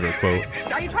my favorite quote.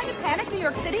 Are you trying to panic New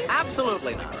York City?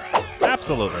 Absolutely not.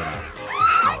 Absolutely not.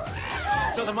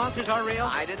 So the monsters are real?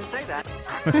 I didn't say that.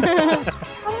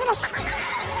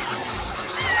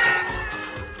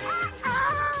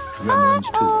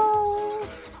 Gremlins 2.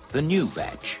 The new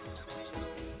batch.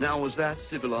 Now, was that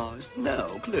civilized? No,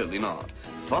 clearly not.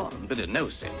 Fun, but in no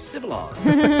sense civilized.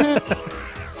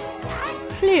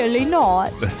 Clearly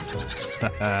not.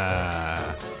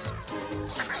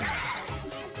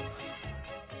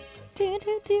 Do,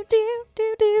 do, do, do,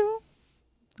 do, do.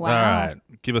 Wow. All right.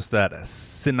 Give us that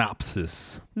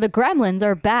synopsis. The Gremlins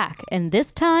are back, and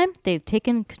this time they've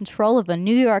taken control of a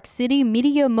New York City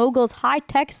media mogul's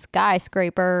high-tech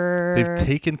skyscraper. They've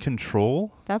taken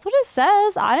control? That's what it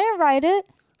says. I didn't write it.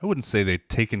 I wouldn't say they've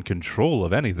taken control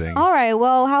of anything. All right,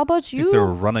 well, how about I think you? they're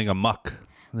running amok.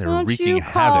 They're Why don't wreaking you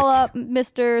call havoc. up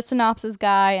Mr. Synopsis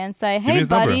guy and say, Give me hey, his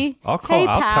number. buddy. I'll call- Hey,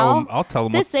 I'll pal. tell him- I'll tell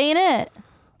him This what's- ain't it.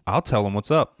 I'll tell him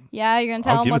what's up. Yeah, you're going to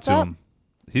tell I'll him give it what's to up? him.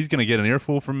 He's going to get an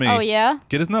earful from me. Oh, yeah?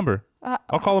 Get his number.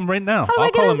 I'll call him right now. how do I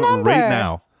I'll get call his him number? right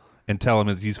now and tell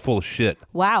him he's full of shit.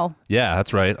 Wow. Yeah,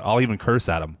 that's right. I'll even curse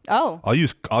at him. Oh.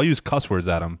 I'll use cuss words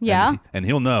at him. Yeah? And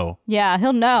he'll know. Yeah,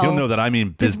 he'll know. He'll know that I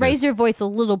mean business. Just raise your voice a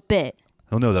little bit.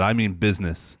 He'll know that I mean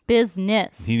business.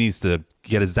 Business. He needs to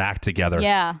get his act together.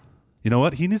 Yeah. You know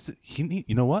what? You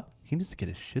know what? He needs to get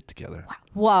his shit together.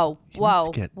 Whoa. needs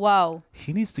Whoa. to get- Whoa.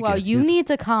 He needs to Whoa, get you his need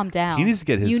to calm down. He needs to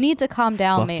get his You need to calm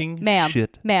down, fucking ma'am.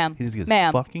 shit. Ma'am. He needs to get his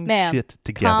ma'am. fucking ma'am. shit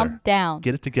together. Calm down.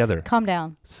 Get it together. Calm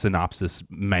down. Synopsis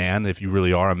man, if you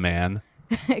really are a man.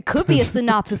 It could be a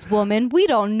synopsis woman. We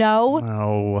don't know.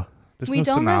 No. There's We no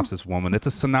don't know. synopsis woman. It's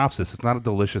a synopsis. It's not a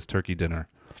delicious turkey dinner.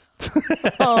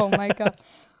 Oh my god.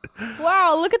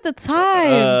 Wow, look at the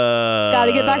time.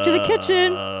 Gotta get back to the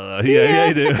kitchen. Yeah,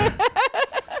 you do.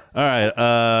 All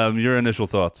right. Your initial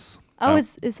thoughts. Oh,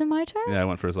 is it my turn? Yeah, I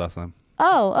went first last time.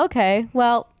 Oh, okay.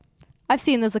 Well, I've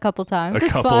seen this a couple times. A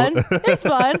It's couple. fun. It's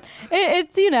fun.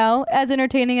 It's, as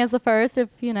entertaining as the first, if,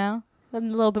 a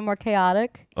little bit more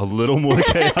chaotic. A little more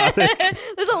chaotic.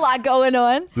 There's a lot going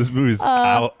on. This movie's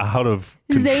out of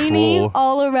control. Zany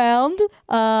all around.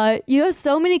 You have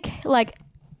so many,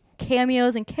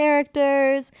 cameos and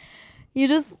characters. You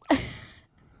just...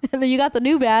 And then you got the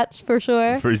new batch for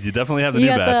sure. You definitely have the new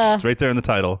batch. It's right there in the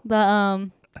title.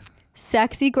 The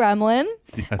sexy gremlin.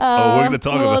 Yes. We're going to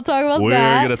talk about that. We're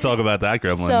going to talk about that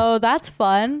gremlin. So that's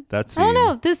fun. I don't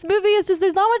know. This movie is just,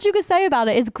 there's not much you can say about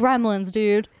it. It's Gremlins,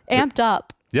 dude. Amped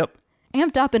up. Yep.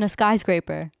 Amped up in a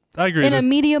skyscraper. I agree. In a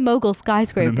media mogul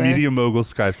skyscraper.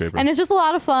 And it's just a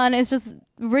lot of fun. It's just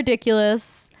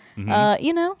ridiculous.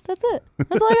 Mm-hmm. That's it.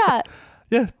 That's all I got.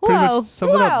 Yeah, pretty much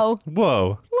sums it up.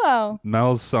 Whoa.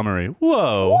 Mel's summary.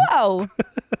 Whoa.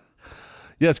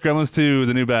 Yes, Gremlins 2,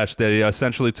 the new batch, they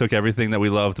essentially took everything that we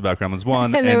loved about Gremlins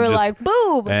 1 and they were like,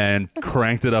 boom. And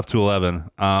cranked it up to 11.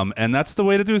 And that's the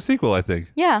way to do a sequel, I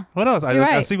think. Yeah. What else? You're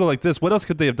right. A sequel like this, what else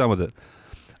could they have done with it?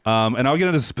 And I'll get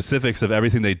into the specifics of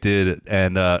everything they did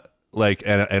and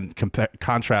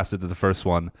contrast it to the first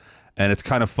one. And it's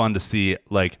kind of fun to see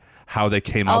how they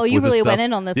came up with this stuff. Oh, you really went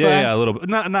in on this one. Yeah, a little bit.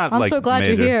 Not I'm so glad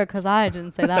major. you're here because I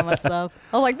didn't say that much stuff.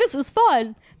 I was like, this is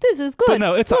fun. This is good. But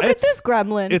no, Look at this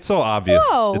gremlin. It's all obvious.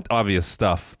 Obvious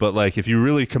stuff. But if you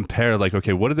really compare,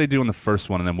 okay, what did they do in the first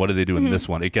one and then what did they do in this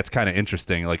one? It gets kind of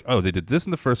interesting. Oh, they did this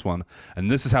in the first one and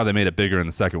this is how they made it bigger in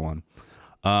the second one.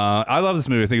 I love this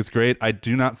movie. I think it's great. I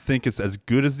do not think it's as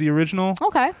good as the original.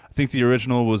 Okay. I think the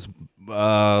original was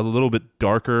a little bit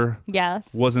darker.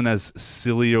 Yes. Wasn't as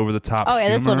silly over the top humor.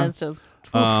 This one is just...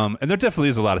 and there definitely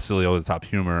is a lot of silly over the top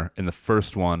humor in the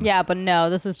first one. Yeah, but no,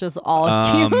 this is just all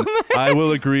humor. I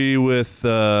will agree with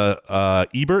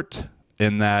Ebert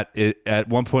in that at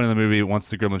one point in the movie, once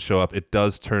the gremlins show up, it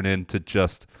does turn into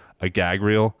just a gag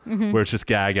reel where it's just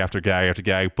gag after gag after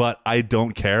gag. But I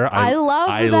don't care. I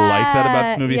like that about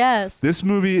this movie. Yes. This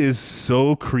movie is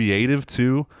so creative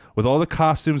too, with all the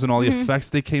costumes and all the effects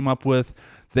they came up with.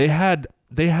 They had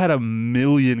a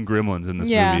million gremlins in this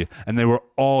movie, and they were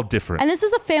all different. And this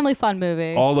is a family fun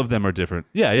movie. All of them are different.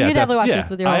 Yeah. You definitely watch this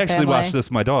with your whole I actually family. watched this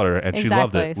with my daughter, and she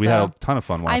loved it. We had a ton of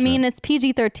fun watching it. It's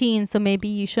PG-13, so maybe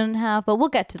you shouldn't have, but we'll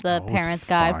get to the parents'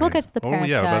 guide. We'll get to the parents'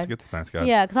 guide. we're about to get to the parents' guide.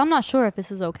 Yeah, because I'm not sure if this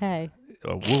is okay.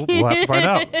 We'll have to find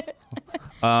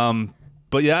out.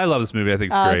 But yeah, I love this movie. I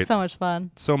think it's great. It's so much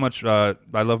fun. So much. I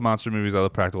love monster movies. I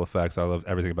love practical effects. I love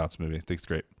everything about this movie. I think it's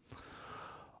great.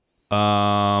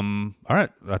 All right,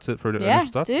 that's it for the initial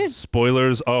stuff. Dude.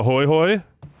 Spoilers, ahoy hoy.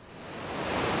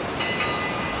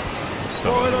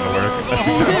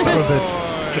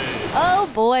 Oh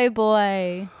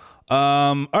boy.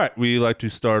 All right, we like to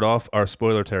start off our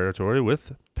spoiler territory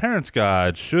with Parents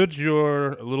Guide. Should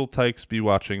your little tykes be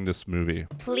watching this movie?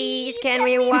 Please, can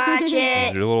we watch it?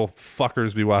 Should your little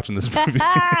fuckers be watching this movie?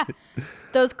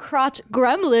 Those crotch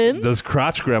gremlins. Those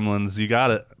crotch gremlins, you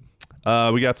got it.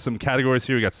 We got some categories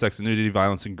here. We got sex and nudity,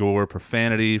 violence and gore,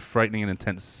 profanity, frightening and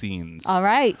intense scenes. All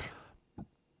right.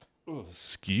 Oh,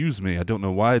 excuse me. I don't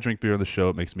know why I drink beer on the show.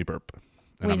 It makes me burp.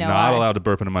 And I'm not why. allowed to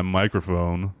burp into my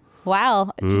microphone.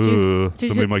 Wow.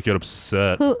 Somebody might get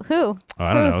upset. Who?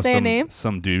 I don't know. Say a name.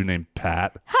 Some dude named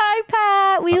Pat. Hi,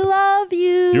 Pat. We love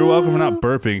you. You're welcome for not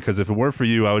burping, because if it weren't for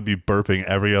you, I would be burping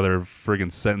every other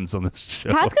friggin' sentence on this show.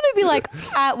 Pat's going to be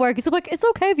at work. He's like, it's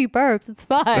okay if he burps. It's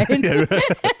fine.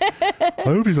 I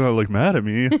hope he's not mad at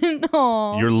me.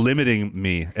 No. You're limiting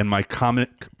me and my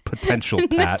comic potential,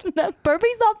 Pat.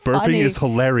 Burping's not funny. Burping is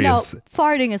hilarious. No,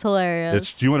 farting is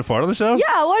hilarious. Do you want to fart on the show?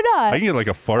 Yeah, why not? I can get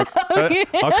a fart.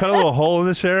 I'll cut a little hole in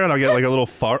the chair and I'll get a little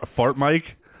fart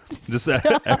mic. Just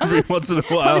every once in a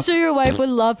while. I'm sure your wife would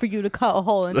love for you to cut a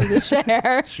hole into the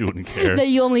chair. She wouldn't care. That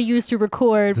you only use to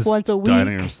record this once a week.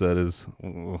 Dining room set is.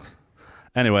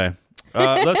 Anyway,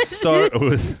 let's start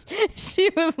with. She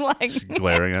was like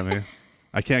glaring at me.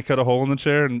 I can't cut a hole in the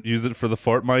chair and use it for the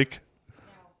fart mic.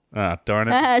 Ah, darn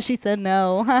it. She said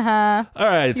no. All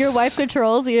right. Your wife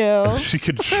controls you. She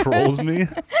controls me?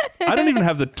 I don't even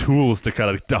have the tools to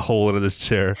cut a hole into this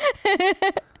chair.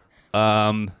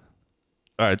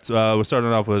 All right, so we're starting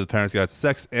off with Parents Guide,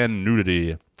 sex and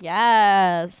nudity.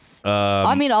 Yes.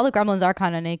 I mean, all the gremlins are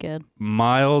kind of naked.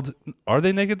 Mild. Are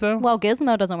they naked, though? Well,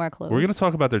 Gizmo doesn't wear clothes. We're going to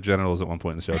talk about their genitals at one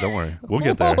point in the show. Don't worry. We'll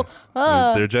get there.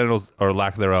 Their genitals, or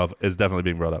lack thereof, is definitely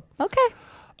being brought up.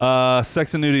 Okay.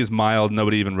 Sex and nudity is mild.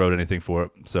 Nobody even wrote anything for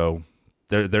it. So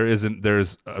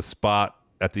there's a spot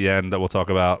at the end that we'll talk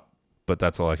about, but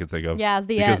that's all I can think of. Yeah,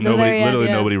 the because end. Because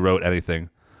nobody wrote anything.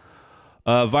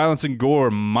 Violence and gore,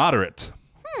 moderate.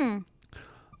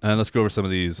 And let's go over some of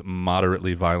these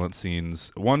moderately violent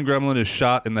scenes. One gremlin is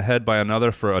shot in the head by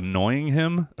another for annoying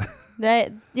him.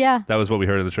 Yeah. That was what we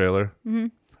heard in the trailer.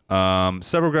 Mm-hmm.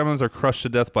 Several gremlins are crushed to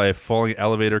death by a falling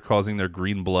elevator, causing their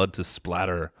green blood to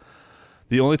splatter.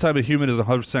 The only time a human is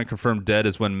 100% confirmed dead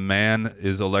is when man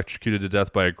is electrocuted to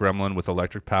death by a gremlin with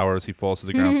electric powers. He falls to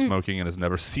the ground smoking and is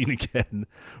never seen again.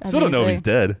 Still don't know if he's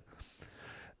dead.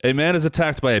 A man is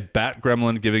attacked by a bat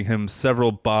gremlin, giving him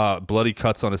several bloody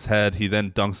cuts on his head. He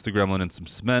then dunks the gremlin in some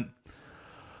cement.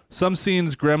 Some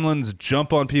scenes, gremlins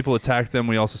jump on people, attack them.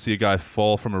 We also see a guy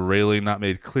fall from a railing, not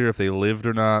made clear if they lived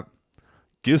or not.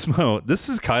 Gizmo, this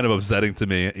is kind of upsetting to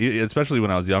me, especially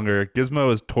when I was younger.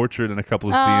 Gizmo is tortured in a couple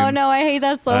of scenes. Oh, no, I hate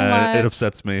that so much. It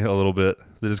upsets me a little bit.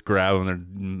 They just grab him.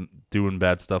 They're doing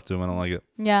bad stuff to him. I don't like it.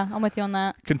 Yeah, I'm with you on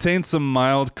that. Contains some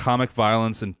mild comic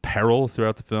violence and peril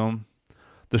throughout the film.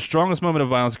 The strongest moment of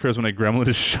violence occurs when a gremlin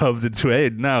is shoved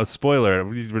into spoiler.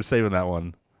 We're saving that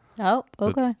one. Oh,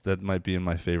 okay. That might be in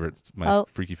my favorites,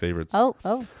 freaky favorites. Oh.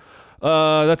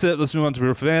 That's it. Let's move on to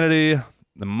profanity.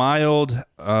 The mild,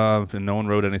 and no one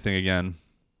wrote anything again.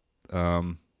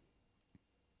 Why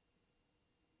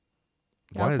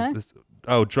is this?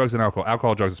 Oh, drugs and alcohol.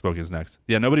 Alcohol, drugs, and smoking is next.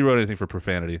 Yeah, nobody wrote anything for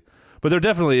profanity. But there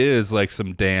definitely is like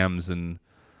some dams and...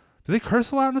 Do they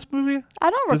curse a lot in this movie?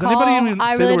 I don't recall. Does anybody even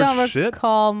I say really the word don't shit?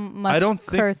 recall much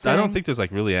cursing. I don't think there's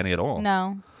like really any at all.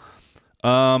 No.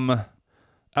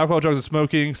 Alcohol, drugs, and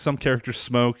smoking. Some characters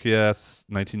smoke. Yes,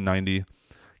 1990.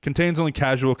 Contains only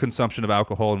casual consumption of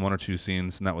alcohol in one or two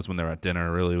scenes, and that was when they were at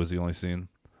dinner. Really, was the only scene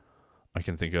I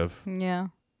can think of. Yeah.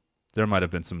 There might have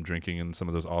been some drinking in some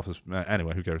of those office.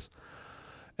 Anyway, who cares?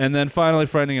 And then finally,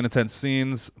 frightening and intense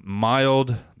scenes.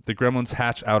 Mild. The gremlins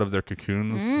hatch out of their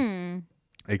cocoons.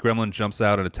 A gremlin jumps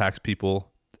out and attacks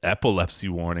people. Epilepsy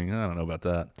warning. I don't know about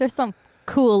that. There's some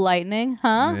cool lightning,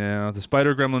 huh? Yeah. The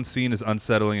spider gremlin scene is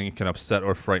unsettling and can upset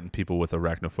or frighten people with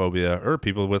arachnophobia or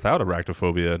people without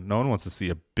arachnophobia. No one wants to see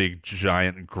a big,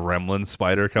 giant gremlin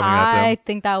spider coming at them. I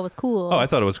think that was cool. Oh, I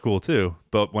thought it was cool too.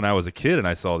 But when I was a kid and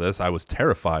I saw this, I was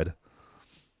terrified.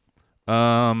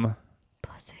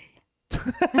 Pussy.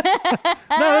 No,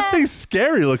 that thing's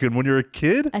scary looking when you're a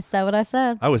kid. I said what I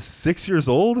said. I was 6 years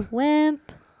old.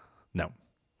 Wimp. No.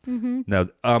 No.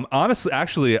 Honestly,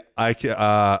 actually, I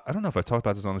don't know if I talked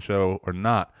about this on the show or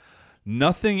not.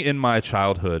 Nothing in my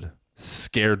childhood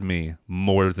scared me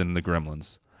more than the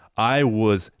Gremlins. I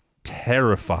was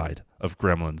terrified of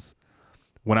Gremlins.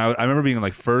 When I remember being in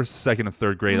like first, second, and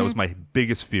third grade, that was my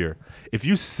biggest fear. If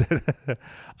you said,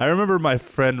 I remember my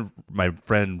friend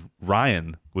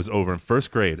Ryan was over in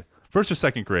first or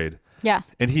second grade. Yeah.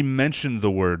 And he mentioned the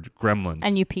word Gremlins.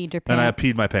 And you peed your pants. And I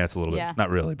peed my pants a little bit.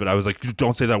 Not really, but I was like,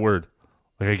 don't say that word.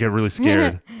 Like I get really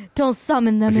scared. Don't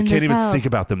summon them in this house. I can't even think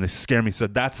about them. They scare me. So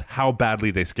that's how badly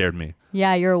they scared me.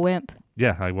 Yeah, you're a wimp.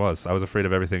 Yeah, I was. I was afraid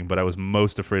of everything, but I was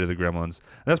most afraid of the Gremlins.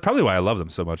 And that's probably why I love them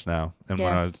so much now. And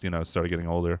when I started getting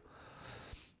older.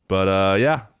 But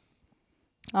yeah.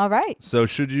 All right. So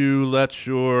should you let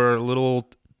your little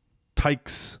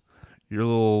tykes, your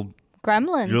little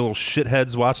Gremlins, your little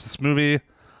shitheads watch this movie?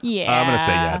 Yeah. I'm gonna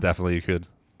say yeah, definitely you could.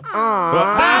 No,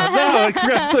 I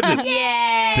forgot to switch it.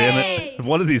 Yay! Damn it!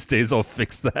 One of these days I'll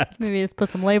fix that. Maybe just put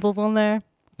some labels on there.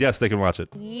 Yes, they can watch it.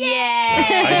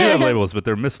 Yay! I do have labels, but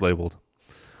they're mislabeled,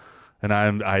 and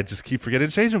I just keep forgetting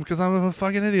to change them because I'm a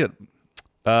fucking idiot.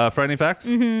 Frightening facts.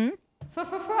 Frightening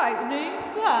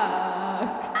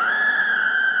facts.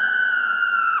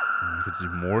 I could do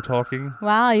more talking.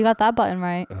 Wow, you got that button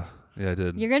right. Yeah, I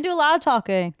did. You're gonna do a lot of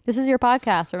talking. This is your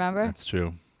podcast, remember? That's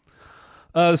true.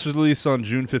 This was released on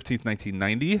June 15th,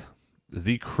 1990.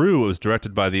 The Crew was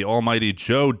directed by the almighty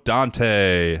Joe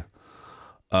Dante.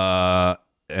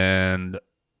 And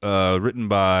written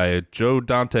by Joe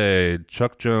Dante,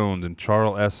 Chuck Jones, and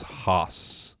Charles S.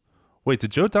 Haas. Wait,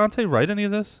 did Joe Dante write any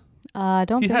of this? I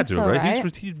don't think so, He had to,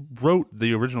 right? He wrote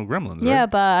the original Gremlins, right? Yeah,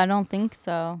 but I don't think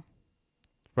so.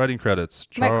 Writing credits.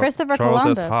 Christopher Charles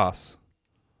Columbus. S. Haas.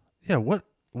 Yeah, what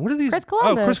are these? Chris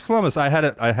Columbus. Oh, Chris Columbus. I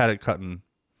had it cut in.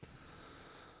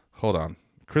 Hold on.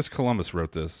 Chris Columbus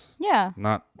wrote this. Yeah.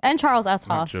 And Charles S.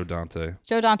 Not Haas. Joe Dante.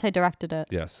 Joe Dante directed it.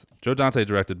 Yes. Joe Dante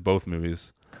directed both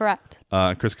movies. Correct.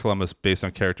 Chris Columbus based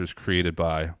on characters created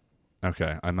by.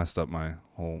 Okay, I messed up my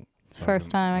whole.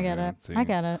 First time, I get it. I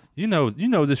get it. You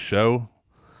know this show.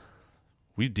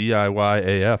 We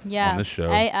DIY AF on this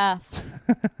show. AF.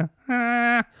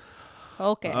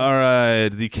 Okay. All right,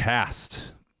 the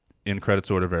cast in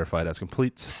credits order verified as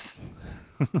complete.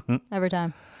 Every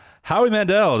time. Howie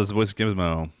Mandel does the voice of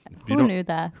Gizmo. Who knew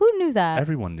that? Who knew that?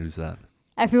 Everyone knew that.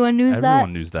 Everyone knew that?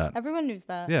 Everyone knew that. Everyone knew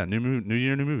that. Yeah, new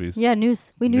year, new movies. Yeah,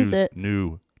 news. We news it.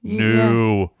 New.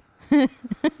 Yeah.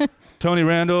 Tony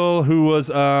Randall, who was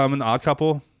an Odd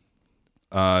Couple.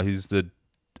 He's the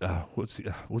what's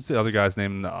the other guy's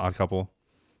name in the Odd Couple?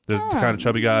 There's the kind of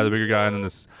chubby guy, the bigger guy, and then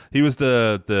he was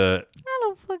the I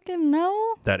don't fucking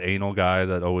know. that anal guy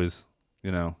that always,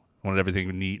 wanted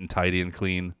everything neat and tidy and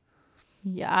clean.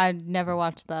 Yeah, I never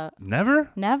watched that. Never?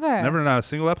 Never. Not a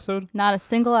single episode? Not a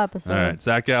single episode. All right.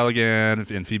 Zach Galligan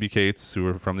and Phoebe Cates, who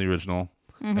were from the original.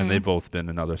 And they've both been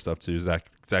in other stuff too. Zach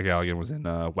Galligan was in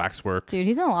Waxwork. Dude,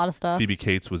 he's in a lot of stuff. Phoebe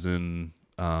Cates was in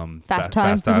Fast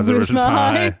Times at Ridgemont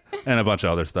High. and a bunch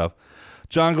of other stuff.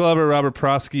 John Glover, Robert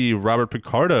Prosky, Robert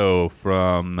Picardo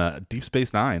from Deep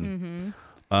Space Nine.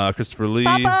 Christopher Lee.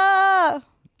 Papa!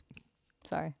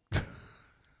 Sorry.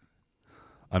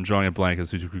 I'm drawing a blank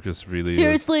as who Christopher Lee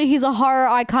Seriously, he's a horror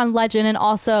icon legend and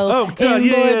also in Lord of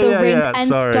the Rings and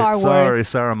sorry, Star Wars. Sorry,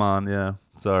 Saruman. Yeah,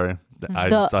 sorry. I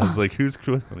was like, who's...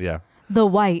 Yeah. The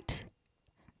White.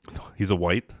 He's a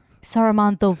white?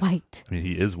 Saruman the White. I mean,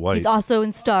 he is white. He's also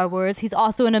in Star Wars. He's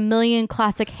also in a million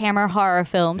classic Hammer horror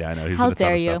films. Yeah, I know. He's How in a ton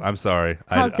dare of you? stuff. I'm sorry.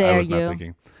 How dare I was you? not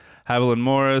thinking. Haviland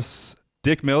Morris.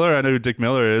 Dick Miller. I know who Dick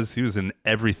Miller is. He was in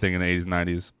everything in the 80s and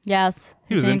 90s. Yes.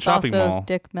 He was in name's Shopping also Mall.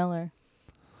 Dick Miller.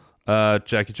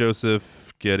 Jackie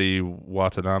Joseph. Getty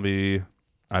Watanabe.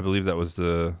 I believe that was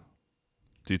the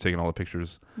dude taking all the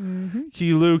pictures.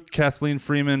 Key Luke. Kathleen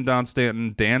Freeman. Don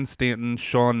Stanton. Dan Stanton.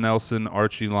 Sean Nelson.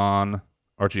 Archie Hahn,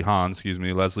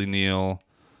 Leslie Neal,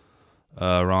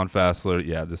 Ron Fassler.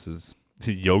 Yeah, this is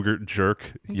Yogurt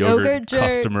Jerk. Yogurt Jerk.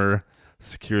 Customer.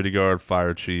 Security guard.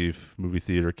 Fire chief. Movie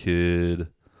theater kid.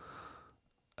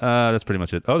 That's pretty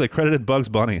much it. Oh, they credited Bugs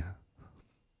Bunny.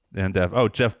 And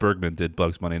Jeff Bergman did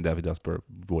Bugs Bunny and Daffy Duck's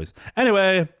voice.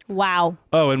 Anyway. Wow.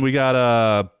 Oh, and we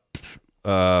got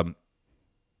we'll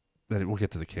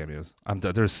get to the cameos.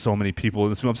 There's so many people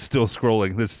in this movie. I'm still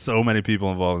scrolling. There's so many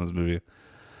people involved in this movie.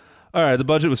 All right, the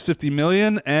budget was $50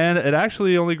 million, and it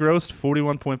actually only grossed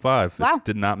 $41.5. Wow. It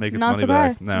did not make its Not money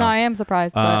surprised. back. No, I am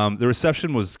surprised. But The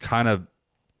reception was kind of,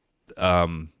 I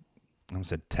almost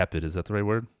said tepid. Is that the right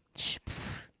word?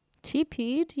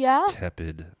 TP'd, yeah.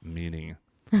 Tepid, meaning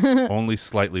only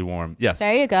slightly warm. Yes.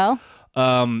 There you go.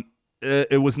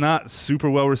 It was not super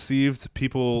well received.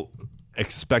 People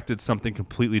expected something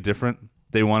completely different.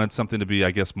 They wanted something to be,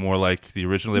 I guess, more like the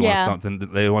original.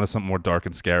 They wanted something more dark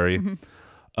and scary.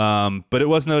 But it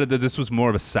was noted that this was more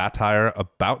of a satire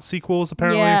about sequels,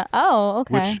 apparently. Yeah. Oh,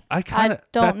 okay. Which I kind of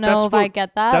don't know if I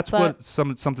get that. That's but what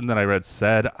something that I read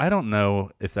said. I don't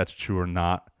know if that's true or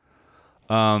not.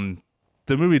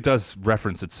 The movie does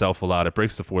reference itself a lot. It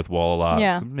breaks the fourth wall a lot.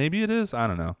 Yeah. So maybe it is. I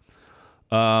don't know.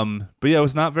 But yeah, it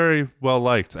was not very well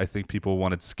liked. I think people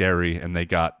wanted scary and they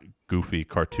got goofy,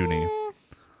 cartoony.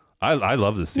 I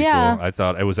love this sequel. Yeah. I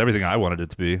thought it was everything I wanted it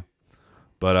to be.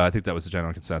 But I think that was the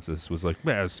general consensus. Was like,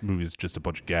 man, this movie's just a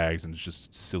bunch of gags and it's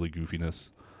just silly goofiness.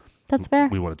 That's fair.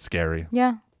 We wanted scary.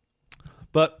 Yeah.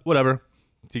 But whatever.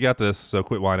 You got this, so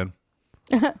quit whining.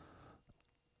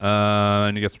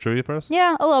 And you got some trivia for us?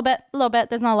 Yeah, a little bit.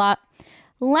 There's not a lot.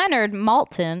 Leonard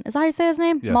Maltin, is that how you say his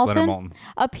name? Yes, Maltin? Leonard Maltin.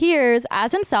 Appears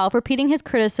as himself, repeating his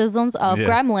criticisms of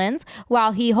Gremlins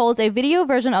while he holds a video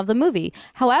version of the movie.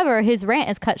 However, his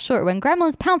rant is cut short when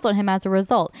Gremlins pounce on him as a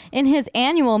result. In his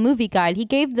annual movie guide, he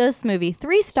gave this movie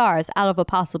 3 stars out of a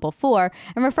possible 4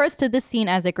 and refers to this scene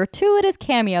as a gratuitous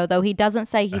cameo, though he doesn't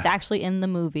say he's actually in the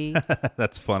movie.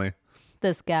 That's funny.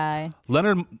 This guy.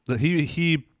 Leonard,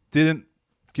 he didn't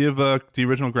give the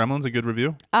original Gremlins a good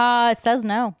review? It says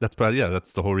no. That's probably,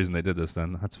 that's the whole reason they did this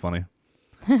then. That's funny.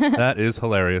 That is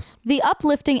hilarious. The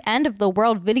uplifting end of the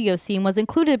world video scene was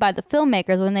included by the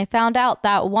filmmakers when they found out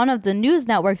that one of the news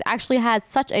networks actually had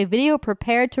such a video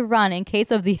prepared to run in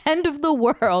case of the end of the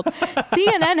world.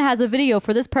 CNN has a video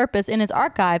for this purpose in its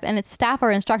archive, and its staff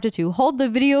are instructed to hold the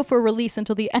video for release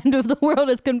until the end of the world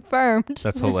is confirmed.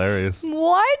 That's hilarious.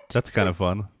 What? That's kind of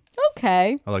fun.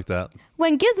 Okay. I like that.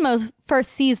 When Gizmo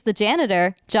first sees the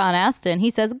janitor, John Aston, he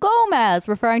says Gomez,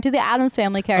 referring to the Addams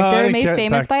Family character made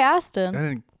famous by Aston. I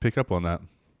didn't pick up on that.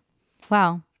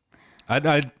 Wow.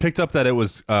 I picked up that it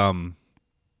was John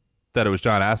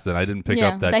Aston. I didn't pick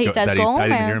up that he says I Gomez.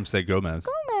 didn't hear him say Gomez.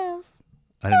 Gomez.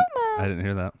 I didn't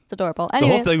hear that. It's adorable. The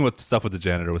Anyways, whole thing with stuff with the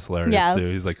janitor was hilarious Yes. too.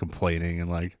 He's like complaining and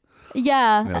like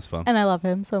yeah, that's fun. And I love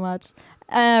him so much.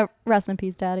 Rest in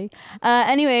peace, Daddy.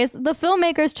 Anyways, the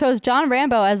filmmakers chose John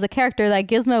Rambo as the character that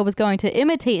Gizmo was going to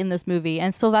imitate in this movie,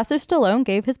 and Sylvester Stallone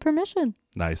gave his permission.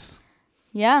 Nice.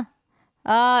 Yeah.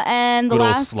 And the Good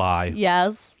old last, Sly.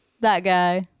 Yes, that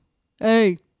guy.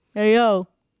 Hey, yo.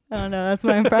 I don't know. That's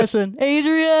my impression.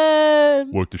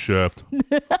 Adrian. Work the shaft.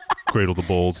 Cradle the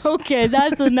bolts. Okay,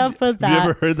 that's enough of that. Have you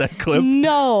ever heard that clip?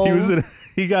 No.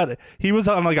 He was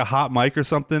on like a hot mic or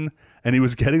something, and he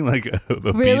was getting like a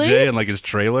Really? BJ in like his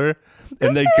trailer,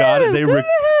 and they got it.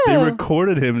 They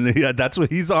recorded him, and that's what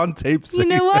he's on tape saying.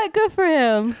 You know what? Good for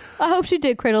him. I hope she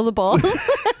did cradle the balls.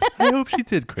 I hope she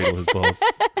did cradle his balls.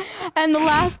 And the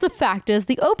last fact is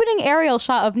the opening aerial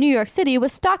shot of New York City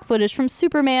was stock footage from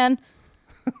Superman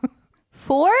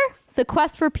 4, The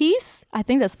Quest for Peace. I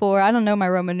think that's 4. I don't know my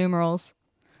Roman numerals.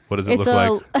 What does it look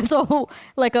like? It's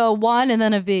like a 1 and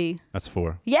then a V. That's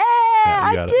 4. Yeah, you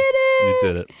I got did it. You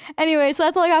did it. Anyway, so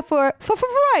that's all I got for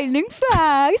frightening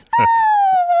facts.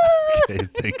 Okay,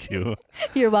 thank you.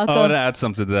 You're welcome. I want to add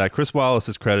something to that. Chris Wallace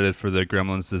is credited for the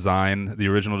Gremlins design, the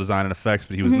original design and effects,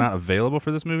 but he was not available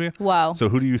for this movie. Wow. So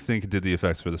who do you think did the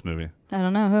effects for this movie? I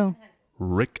don't know who.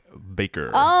 Rick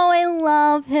Baker. Oh, I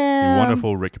love him. The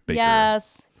wonderful Rick Baker.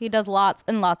 Yes, he does lots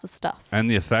and lots of stuff. And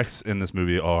the effects in this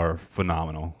movie are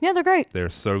phenomenal. Yeah, they're great. They're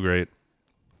so great.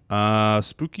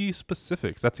 Spooky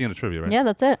specifics. That's the end of trivia, right? Yeah,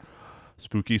 that's it.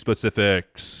 Spooky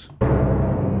specifics.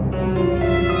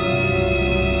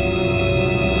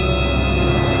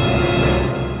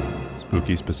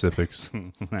 Spooky specifics.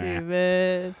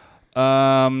 Stupid.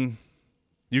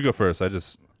 You go first.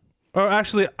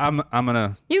 Actually, I'm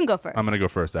gonna. You can go first. I'm gonna go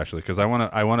first actually, because I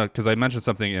wanna, because I mentioned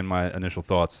something in my initial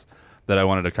thoughts that I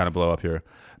wanted to kind of blow up here.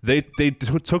 They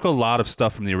took a lot of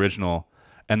stuff from the original,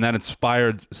 and that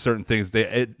inspired certain things.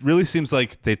 It really seems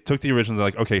like they took the original. They're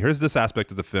like, okay, here's this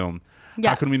aspect of the film.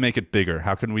 Yes. How can we make it bigger?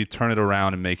 How can we turn it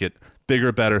around and make it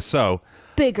bigger, better? So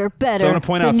bigger, better. So I'm gonna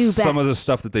point out some batch. of the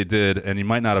stuff that they did, and you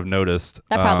might not have noticed.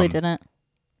 I probably didn't.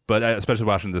 But especially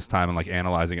watching this time and like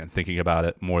analyzing it and thinking about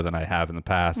it more than I have in the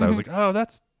past, I was like, oh,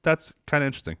 that's kind of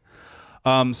interesting.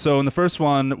 So in the first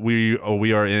one, we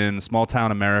are in small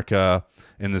town America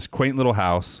in this quaint little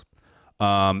house,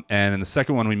 and in the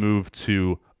second one, we move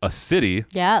to a city.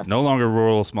 Yes. No longer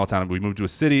rural small town. We moved to a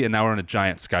city, and now we're in a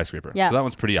giant skyscraper. Yes. So that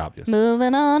one's pretty obvious.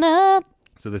 Moving on up.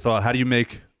 So they thought, how do you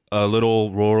make a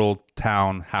little rural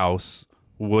town house?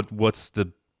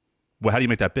 How do you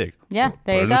make that big? Yeah,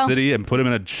 there you put it in go. the city and put him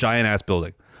in a giant ass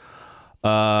building.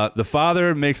 The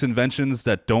father makes inventions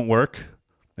that don't work,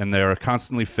 and they're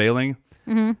constantly failing,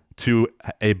 to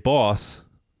a boss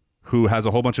who has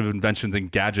a whole bunch of inventions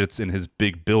and gadgets in his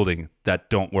big building that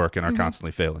don't work and are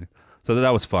constantly failing. So that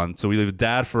was fun. So we leave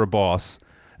dad for a boss,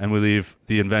 and we leave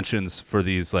the inventions for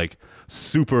these like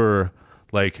super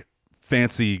like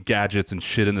fancy gadgets and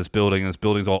shit in this building. And this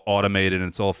building's all automated and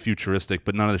it's all futuristic,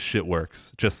 but none of the shit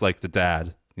works. Just like the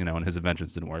dad, and his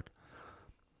inventions didn't work.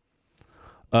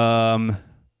 We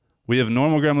have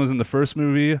normal gremlins in the first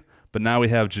movie, but now we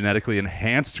have genetically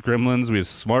enhanced gremlins. We have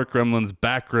smart gremlins,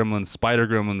 bat gremlins, spider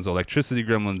gremlins, electricity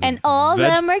gremlins, And all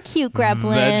them are cute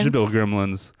gremlins. vegetable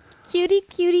gremlins. Cutie,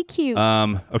 cutie, cute.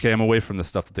 Okay, I'm away from the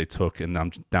stuff that they took, and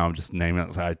I'm just naming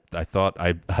it. I thought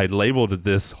I labeled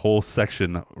this whole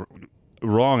section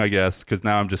wrong, I guess, because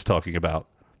now I'm just talking about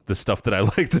the stuff that I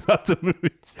liked about the movie.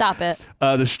 Stop it.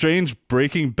 The strange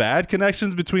Breaking Bad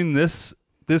connections between this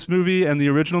movie and the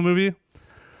original movie.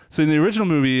 So in the original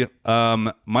movie,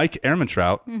 Mike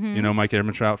Ehrmantraut, Mike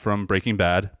Ehrmantraut from Breaking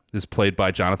Bad, is played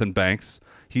by Jonathan Banks.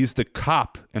 He's the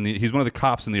cop, and he's one of the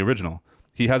cops in the original.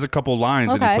 He has a couple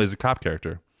lines, and he plays a cop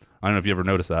character. I don't know if you ever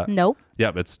noticed that. Nope.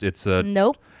 Yep, it's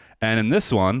Nope. And in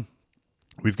this one,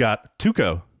 we've got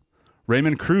Tuco,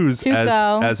 Raymond Cruz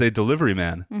Tuco. as a delivery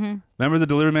man. Remember the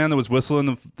delivery man that was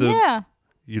whistling the Yeah.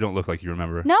 You don't look like you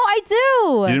remember. No, I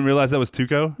do. You didn't realize that was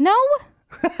Tuco? No.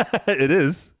 It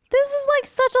is. This is like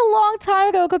such a long time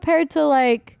ago compared to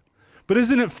like. But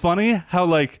isn't it funny how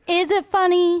like Is it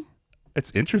funny?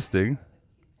 it's interesting?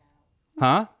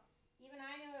 Huh?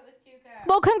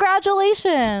 Well,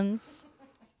 congratulations.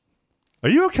 Are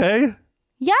you okay?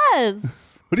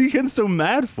 Yes. What are you getting so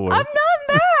mad for? I'm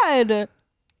not mad.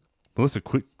 Melissa,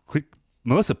 quick.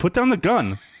 Melissa, put down the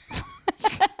gun.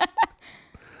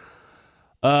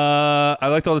 I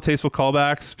liked all the tasteful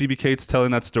callbacks. Phoebe Cates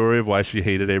telling that story of why she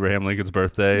hated Abraham Lincoln's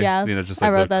birthday. Yes, Just like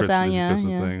I wrote the that down,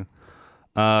 Christmas thing.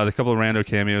 The couple of rando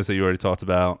cameos that you already talked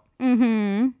about.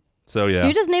 Mm-hmm. So yeah. So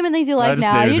you're just naming things you like just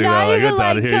now. named You're things I not like. even It's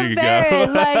like outta here. You can go.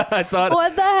 comparing. Like, I thought.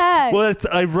 what the heck? Well,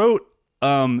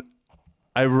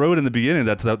 I wrote in the beginning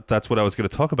that's what I was going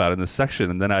to talk about in this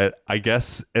section, and then I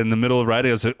guess in the middle of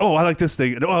writing I was like, oh, I like this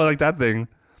thing, and oh, I like that thing.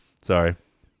 Sorry,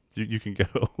 you can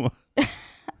go.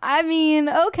 I mean,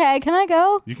 okay, can I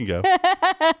go? You can go.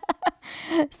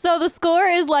 So the score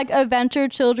is like adventure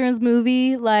children's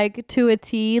movie, like to a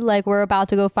T. Like we're about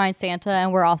to go find Santa,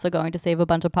 and we're also going to save a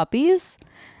bunch of puppies,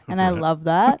 and I love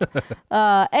that.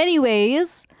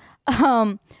 Anyways,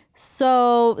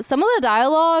 so some of the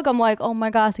dialogue, I'm like, oh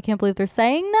my gosh, I can't believe they're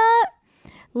saying that.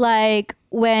 Like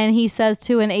when he says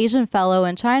to an Asian fellow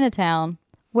in Chinatown,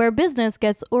 where business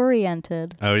gets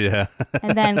oriented. Oh yeah.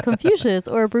 And then Confucius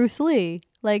or Bruce Lee.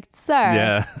 Like, sir.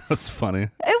 Yeah, that's funny.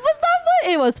 It was not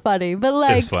funny. It was funny, but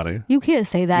like, It was funny. you can't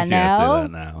say that You now. can't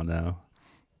say that now. No.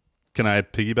 Can I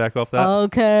piggyback off that?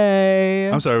 Okay.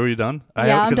 I'm sorry. Were you done?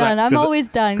 I'm done. I'm always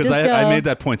done. Because Just I go. made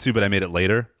that point too, but I made it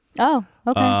later. Oh,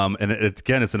 okay. And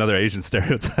again, it's another Asian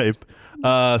stereotype.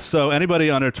 So anybody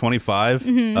under 25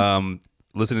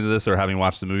 listening to this or having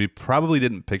watched the movie probably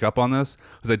didn't pick up on this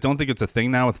because I don't think it's a thing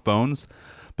now with phones.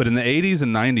 But in the 80s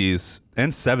and 90s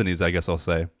and 70s, I guess I'll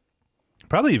say,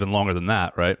 probably even longer than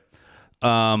that, right?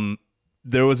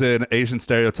 There was an Asian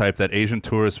stereotype that Asian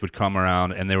tourists would come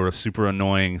around and they were super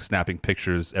annoying, snapping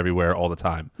pictures everywhere all the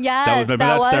time. Yes, remember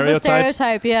that was stereotype? a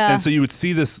stereotype, yeah. And so you would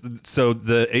see this. So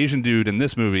the Asian dude in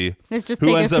this movie, It's just who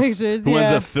taking ends up pictures, who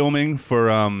ends yeah. up filming for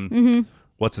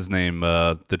what's his name,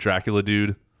 the Dracula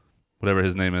dude, whatever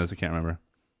his name is, I can't remember.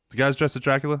 The guy's dressed as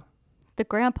Dracula, The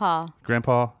grandpa.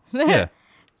 Grandpa. Yeah,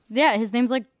 Yeah, his name's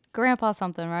like Grandpa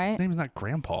something, right? his name's not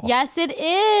Grandpa. Yes, it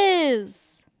is.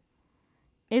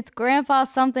 It's Grandpa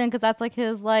something because that's like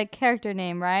his like character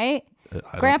name, right?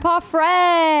 Grandpa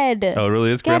Fred. Oh, it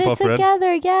really is Get Grandpa it Fred?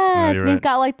 together, yes. you're And he's right.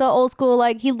 got like the old school,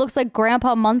 like he looks like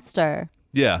Grandpa Munster.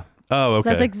 Yeah. Oh,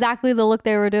 okay. That's exactly the look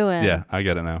they were doing. Yeah, I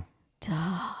get it now.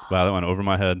 Wow, that went over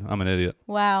my head. I'm an idiot.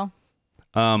 Wow.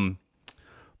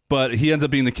 But he ends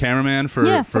up being the cameraman for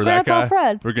Yeah, for that Grandpa guy.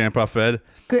 Fred. For Grandpa Fred.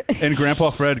 And Grandpa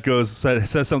Fred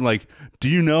says something like, "Do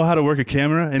you know how to work a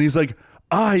camera?" And he's like,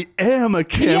 "I am a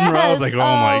camera." I was Yes. like, "Oh,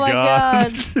 my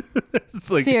god!" God. It's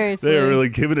like Seriously. they're really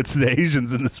giving it to the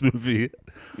Asians in this movie.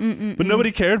 But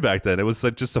nobody cared back then. It was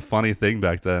like just a funny thing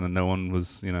back then, and no one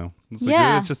was, it's like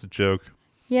Yeah. it's just a joke.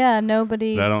 Yeah,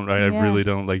 nobody. I yeah. really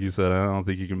don't, like you said, I don't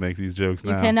think you can make these jokes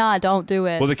You now. cannot. Don't do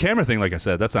it. Well, the camera thing, like I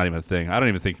said, that's not even a thing. I don't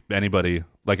even think anybody,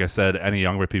 like I said, any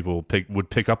younger people would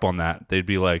pick up on that. They'd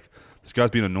be like, "This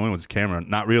guy's being annoying with his camera,"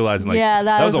 not realizing like Yeah,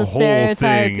 that was was a a whole stereotype,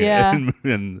 thing yeah.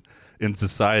 in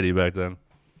society back then.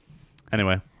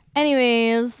 Anyway,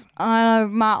 Anyways,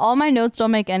 all my notes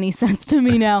don't make any sense to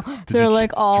me now. They're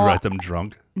like did all you write them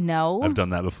drunk? no. I've done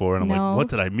that before, and I'm No. like, what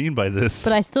did I mean by this?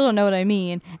 But I still don't know what I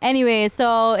mean. Anyway,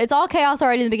 so it's all chaos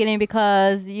already in the beginning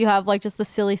because you have like just the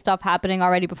silly stuff happening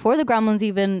already before the Gremlins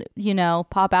even,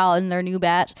 pop out in their new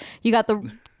batch. You got the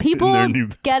people their new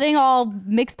batch. getting all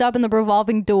mixed up in the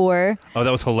revolving door. Oh,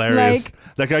 that was hilarious.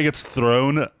 Like- That guy gets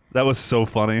thrown. That was so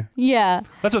funny. Yeah.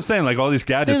 That's what I'm saying. Like all these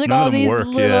gadgets, There's like none all of them these work.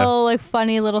 little like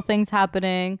funny little things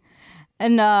happening.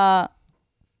 And oh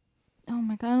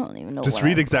my god, I don't even know. Just what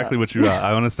read I exactly wrote. what you wrote.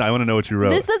 I want to know what you wrote.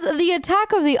 This is the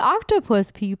attack of the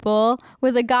octopus people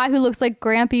with a guy who looks like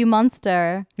Grampy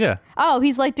Munster. Yeah. Oh,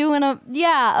 he's like doing a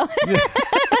yeah.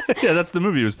 Yeah, that's the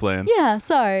movie he was playing. Yeah,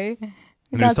 sorry.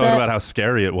 And he was talking about how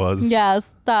scary it was.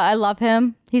 Yes, I love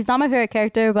him. He's not my favorite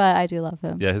character, but I do love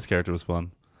him. Yeah, his character was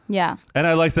fun. Yeah. And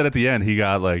I liked that at the end he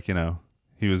got like,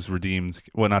 he was redeemed.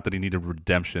 Well, not that he needed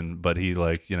redemption, but he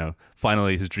like,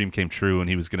 finally his dream came true and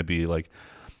he was going to be like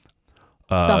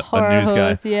The horror a news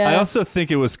host, guy. yeah. I also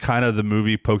think it was kind of the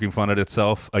movie poking fun at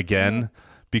itself again.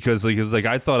 Because like, it was like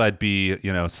I thought I'd be,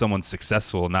 someone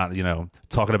successful, not,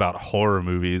 talking about horror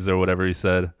movies or whatever he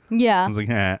said. Yeah. I was like,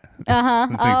 eh. Uh-huh.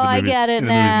 think I get it the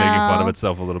movie's making fun now. of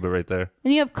itself a little bit right there.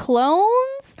 And you have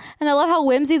clones, and I love how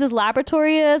whimsy this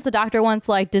laboratory is. The doctor wants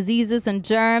like diseases and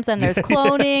germs, and there's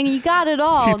cloning. You got it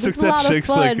all. He This took is a that lot chick's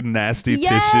of fun. like nasty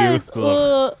Yes. tissue.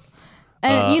 Ugh.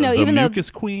 And the even though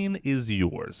mucus queen is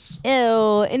yours.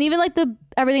 ew, and even like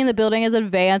everything in the building is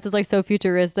advanced. It's like so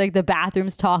futuristic. The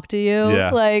bathrooms talk to you. Yeah.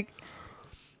 Like,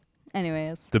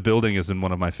 anyways, The building is in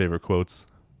one of my favorite quotes.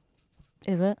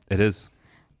 is it? It is.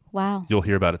 Wow. You'll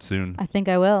hear about it soon. I think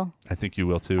I will. I think you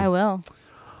will too. I will.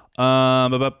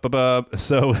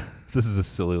 So this is a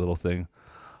silly little thing.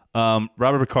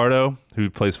 Robert Picardo, who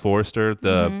plays Forrester,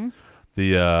 the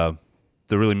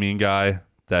really mean guy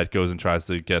that goes and tries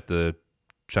to get the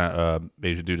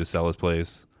Asian dude to sell his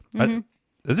place.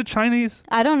 Is it Chinese?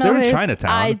 I don't know. They're in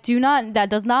Chinatown. I do not. That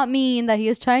does not mean that he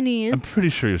is Chinese. I'm pretty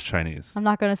sure he was Chinese. I'm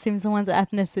not going to assume someone's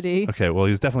ethnicity. Okay, well,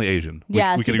 he's definitely Asian.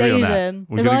 Yes, we can he's agree on Asian.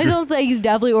 that. As long as you don't say he's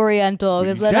definitely Oriental,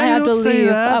 because then Yeah, I have to don't say leave.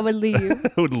 that. I would leave.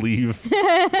 I would leave.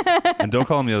 And don't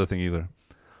call him the other thing either.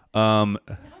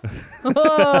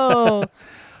 Oh,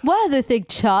 what other thing,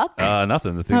 Chuck?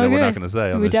 Nothing. The thing that we're Okay. not going to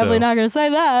say on We're the definitely show. not going to say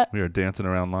that. We are dancing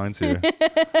around lines here.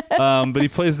 But he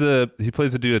plays the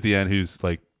dude at the end who's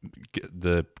like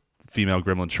the female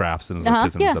gremlin traps and is like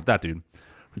kissing yeah. and stuff. That dude.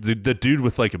 The dude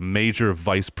with like major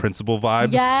vice principal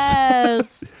vibes.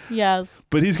 Yes. Yes.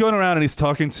 But he's going around and he's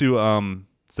talking to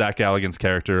Zach Galligan's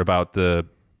character about the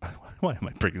why am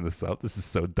I bringing this up? This is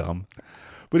so dumb.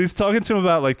 But he's talking to him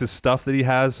about like the stuff that he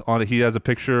has on it. He has a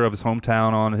picture of his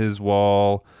hometown on his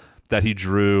wall that he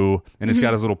drew, and he's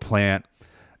got his little plant.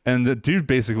 And the dude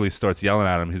basically starts yelling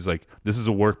at him. He's like, "This is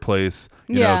a workplace.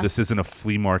 You know, this isn't a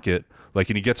flea market." Like,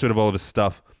 and he gets rid of all of his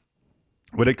stuff.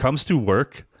 When it comes to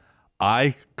work,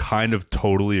 I kind of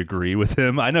totally agree with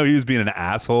him. I know he was being an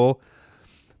asshole,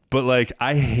 but like,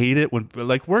 I hate it when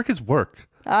like work is work.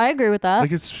 I agree with that.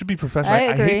 Like, it should be professional.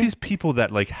 I hate these people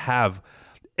that like have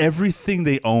everything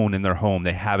they own in their home.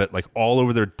 They have it like all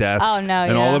over their desk. Oh no,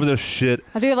 and all over their shit.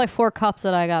 I do have like 4 cups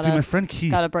that I gotta. Dude, my friend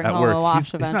Keith bring at home work. and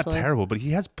wash He's not eventually. terrible, but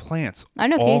he has plants. I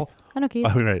know Keith.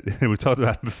 Oh, right. We talked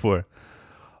about it before.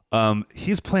 He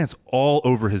has plants all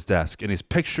over his desk, and his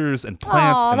pictures and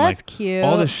plants and that's like cute.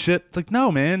 all this shit. It's like,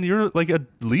 no, man, you're like a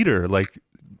leader. Like,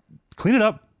 clean it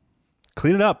up.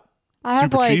 Clean it up. I have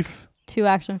Super like Chief. 2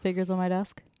 action figures on my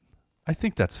desk. I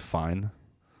think that's fine.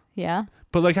 Yeah.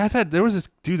 But like there was this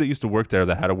dude that used to work there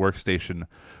that had a workstation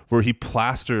where he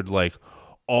plastered like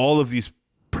all of these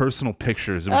personal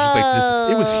pictures. It was just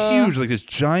like it was huge, like this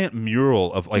giant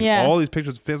mural of like all these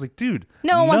pictures of fans. Like, dude,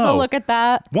 no one wants to look at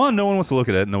that. 1, no one wants to look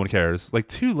at it. No one cares. Like,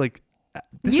 2, like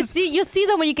you'll see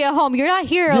them when you get home. You're not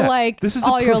here like this is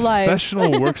all a your life.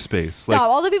 professional workspace. Stop. Like,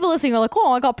 all the people listening are like,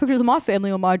 oh, I got pictures of my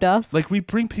family on my desk. like, we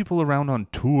bring people around on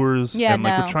tours and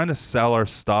like we're trying to sell our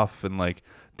stuff and like,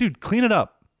 dude, clean it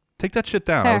up. Take that shit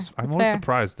down. I'm always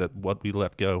surprised at what we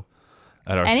let go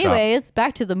at our shop.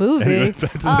 Back to the movie.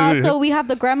 So we have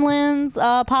the Gremlins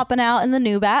popping out in the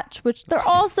new batch, which they're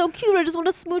all so cute. I just want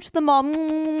to smooch them all.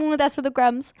 That's for the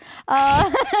Grems.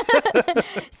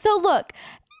 So look.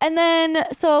 And then,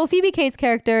 so Phoebe Cates'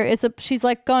 character she's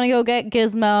like going to go get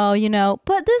Gizmo, you know,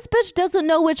 but this bitch doesn't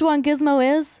know which one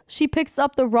Gizmo is. She picks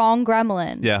up the wrong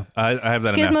gremlin. Yeah, I have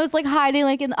that. Gizmo's like hiding,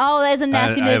 like there's a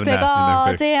nasty nitpick.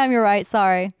 Oh, damn, you're right.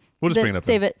 Sorry. We'll just bring it up.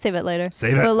 Save it later.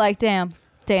 Save it. But like, damn,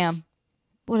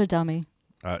 what a dummy.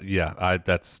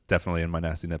 That's definitely in my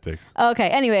nasty nitpicks. Okay.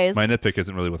 Anyways, my nitpick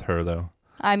isn't really with her though.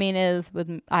 I mean,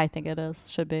 I think it is.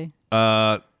 Should be.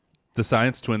 The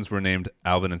Science Twins were named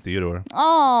Alvin and Theodore.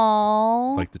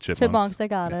 Oh, like the Chipmunks. I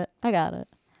got it. Are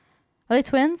they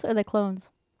twins or are they clones?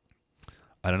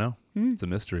 I don't know. It's a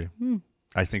mystery.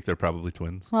 I think they're probably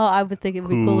twins. Well, I would think it would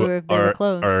be cooler if they were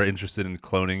clones. Are interested in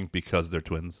cloning because they're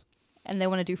twins. And they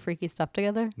want to do freaky stuff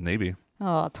together? Maybe.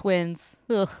 Oh, twins.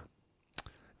 Ugh.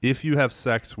 If you have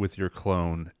sex with your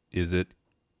clone, is it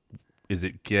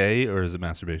gay or is it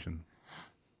masturbation?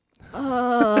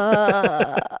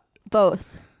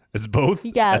 Both. It's both?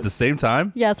 Yes. At the same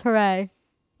time? Yes, hooray.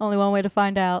 Only one way to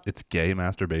find out. It's gay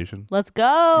masturbation. Let's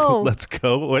go. Let's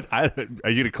go. What? Are you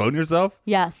going to clone yourself?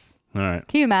 Yes. All right.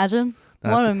 Can you imagine?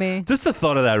 One of me. Just the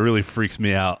thought of that really freaks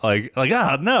me out.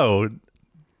 No.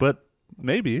 But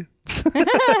maybe.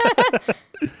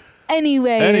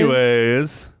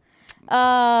 Anyways.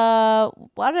 Why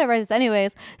did I write this?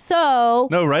 Anyways, so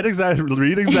no, read exactly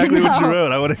what you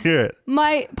wrote. I want to hear it.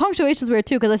 My punctuation's weird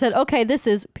too because I said, okay, this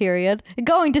is period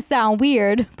going to sound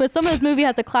weird, but some of this movie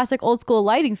has a classic old school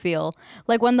lighting feel.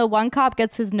 Like when the one cop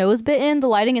gets his nose bitten, the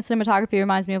lighting and cinematography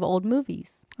reminds me of old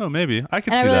movies. Oh, maybe I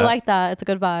can see that. I really like that. It's a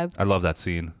good vibe. I love that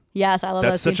scene. Yes, I love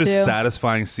that scene too. That's such a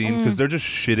satisfying scene because they're just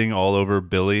shitting all over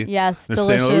Billy. Yes, they're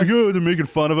delicious. saying, like, oh, they're making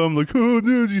fun of him. Like, oh,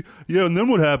 dude, yeah, and then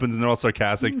what happens? And they're all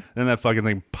sarcastic. And then that fucking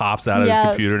thing pops out of his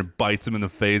computer and bites him in the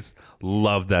face.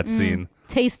 Love that scene.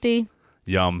 Tasty.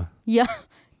 Yum. Yeah,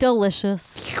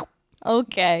 delicious.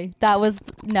 Okay,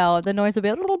 the noise would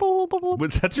be.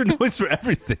 But that's your noise for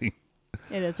everything.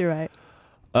 It is. You're right.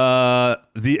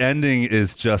 The ending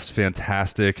is just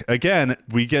fantastic. Again,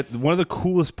 we get one of the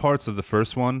coolest parts of the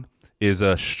first one is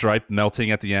a Stripe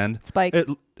melting at the end. Spike.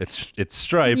 It's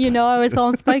Stripe. You know I always call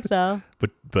him Spike though.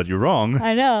 but you're wrong.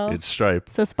 I know. It's Stripe.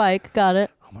 So Spike, got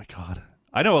it. Oh my god.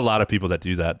 I know a lot of people that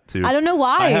do that too. I don't know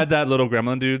why. I had that little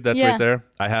gremlin dude that's right there.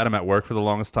 I had him at work for the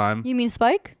longest time. You mean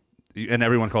Spike? And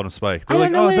everyone called him Spike. They're I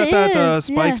like, don't know is that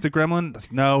Spike Yeah. the gremlin?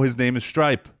 Like, no, his name is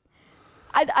Stripe.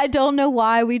 I don't know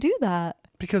why we do that.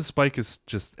 Because Spike is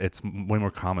it's way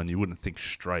more common. You wouldn't think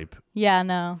Stripe. Yeah,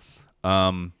 no.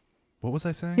 What was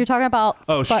I saying? You're talking about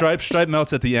Stripe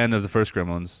melts at the end of the first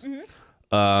Gremlins.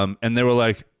 Mm-hmm. And they were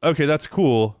like, okay, that's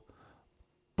cool.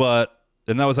 And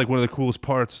that was like one of the coolest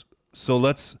parts. So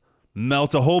let's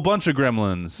melt a whole bunch of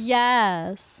Gremlins.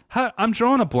 Yes. I'm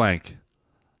drawing a blank.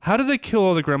 How did they kill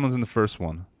all the Gremlins in the first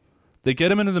one? They get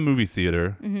them into the movie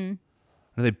theater. Mm-hmm.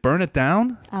 And they burn it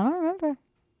down? I don't remember.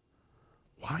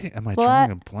 Why am I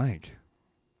drawing a blank?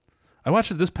 I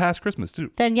watched it this past Christmas,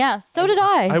 too. Then yes. So did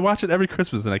I. I watch it every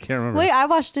Christmas, and I can't remember. Wait, I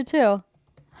watched it, too.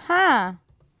 Huh.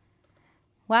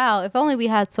 Wow, if only we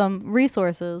had some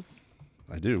resources.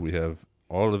 I do. We have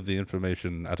all of the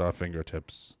information at our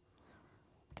fingertips.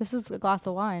 This is a glass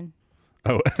of wine.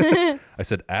 Oh, I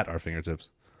said at our fingertips.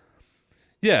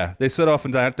 Yeah, they set off a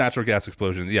natural gas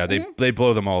explosion. Yeah, they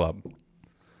blow them all up.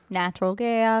 Natural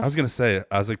gas. I was going to say,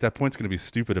 I was like, that point's going to be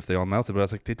stupid if they all melted, but I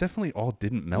was like, they definitely all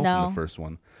didn't melt in the first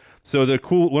one. So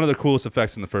one of the coolest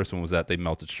effects in the first one was that they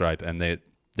melted Stripe, and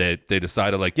they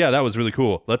decided, like, yeah, that was really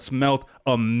cool. Let's melt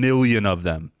 1 million of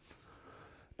them.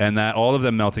 And that all of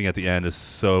them melting at the end is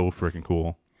so freaking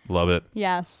cool. Love it.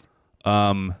 Yes.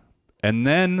 And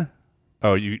then,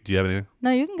 do you have anything?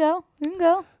 No, you can go. You can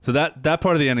go. So that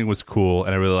part of the ending was cool,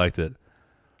 and I really liked it.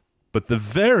 But the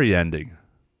very ending,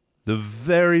 the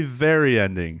very, very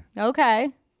ending. Okay.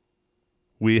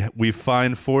 We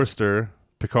find Forster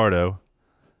Picardo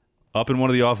up in one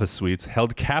of the office suites,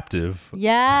 held captive.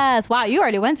 Yes. Wow, you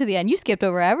already went to the end. You skipped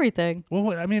over everything. Well,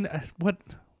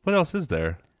 what else is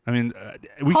there? I mean,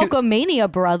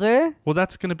 Hulkamania, brother. Well,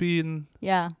 that's going to be in...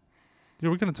 Yeah. Yeah,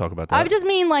 we're going to talk about that. I just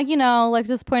mean,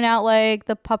 just point out,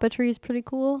 the puppetry is pretty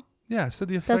cool. Yeah, so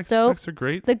the effects are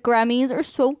great. The Grammys are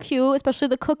so cute, especially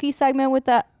the cookie segment with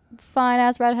that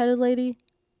fine-ass redheaded lady.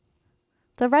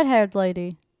 The red-haired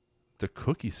lady. The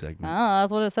cookie segment. Oh,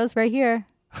 that's what it says right here.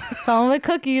 Someone with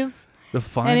cookies. The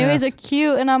fine Anyways, they're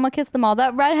cute, and I'm gonna kiss them all.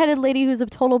 That redheaded lady who's a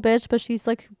total bitch, but she's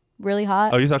really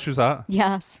hot. Oh, you thought she was hot?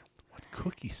 Yes. What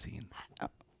cookie scene?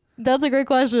 That's a great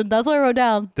question. That's what I wrote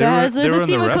down. There's a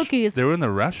scene with cookies. They were in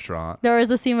the restaurant. There is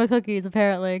a scene with cookies,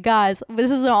 apparently. Guys, this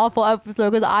is an awful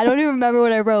episode because I don't even remember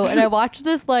what I wrote. And I watched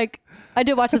this I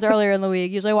did watch this earlier in the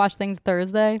week. Usually I watch things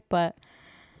Thursday, but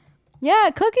yeah,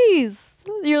 cookies.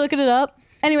 You're looking it up.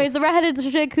 Anyways, the redheaded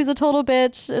chick who's a total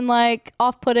bitch and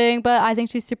off-putting, but I think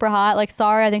she's super hot.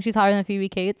 Sorry, I think she's hotter than Phoebe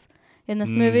Cates in this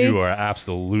movie. You are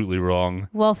absolutely wrong.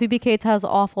 Well, Phoebe Cates has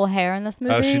awful hair in this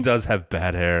movie. Oh, she does have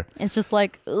bad hair. It's just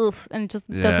oof, and it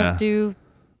just doesn't do.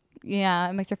 Yeah,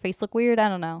 it makes her face look weird. I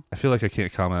don't know. I feel like I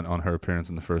can't comment on her appearance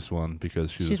in the first one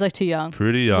because she's too young.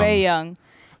 Pretty young. Way young.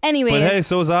 Anyways. But hey,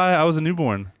 so was I. I was a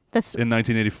newborn. That's in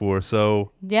 1984.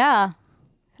 So yeah.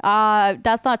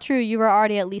 That's not true. You were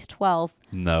already at least 12.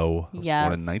 No. I was yes.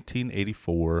 born in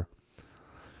 1984.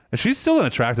 And she's still an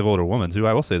attractive older woman too.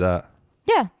 I will say that.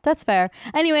 Yeah, that's fair.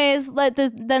 Anyways,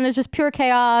 then there's just pure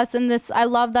chaos, and I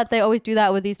love that they always do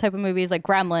that with these type of movies like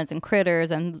Gremlins and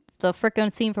Critters and the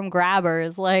frickin' scene from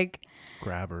Grabbers,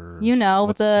 Grabbers. You know,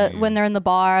 with when they're in the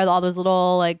bar, all those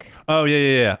little Oh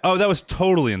yeah. Oh, that was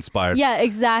totally inspired. Yeah,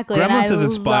 exactly. Gremlins has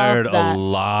inspired a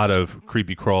lot of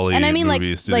creepy crawly and I mean,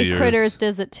 movies through the years. Critters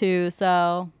does it too.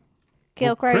 So,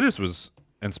 Critters was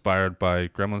inspired by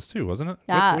Gremlins too, wasn't it?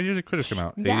 What year did Critters come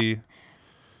out? Yeah.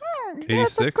 86.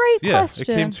 That's a great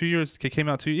question. It came 2 years. It came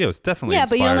out 2. Yeah, it was definitely. Yeah,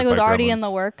 but you don't think it was already Gremlins. in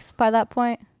the works by that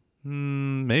point?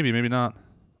 Maybe not.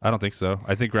 I don't think so.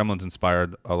 I think Gremlins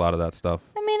inspired a lot of that stuff.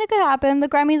 I mean, it could happen. The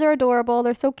Grammys are adorable.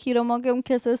 They're so cute. I'm gonna give them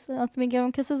kisses. Let's me give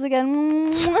them kisses again.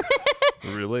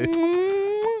 Really?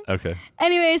 Okay.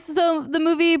 Anyways, so the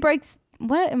movie breaks.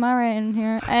 What am I writing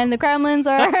here? And the Gremlins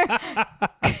are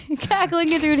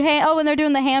cackling into hand. Oh, and they're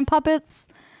doing the hand puppets.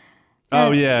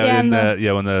 Oh yeah, when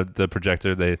the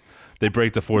projector they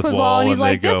break the fourth wall and he's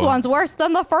like, this one's worse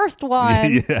than the first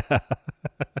one. Yeah.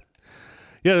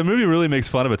 Yeah, the movie really makes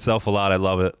fun of itself a lot. I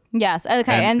love it. Yes.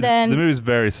 Okay. And then the movie's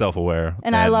very self-aware.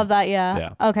 And I love that. Yeah.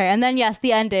 Yeah. Okay. And then yes,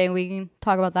 the ending. We can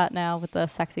talk about that now with the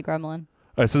sexy gremlin.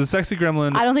 All right. So the sexy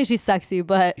gremlin. I don't think she's sexy,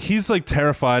 but he's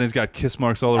terrified. He's got kiss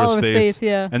marks all over his face.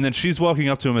 Yeah. And then she's walking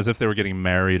up to him as if they were getting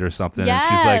married or something. Yes.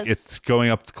 And she's like, it's going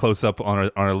up close up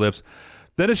on her lips.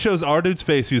 Then it shows our dude's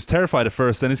face. He was terrified at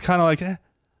first. Then he's kind of like,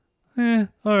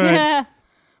 all right. Yeah.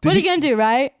 What are you going to do,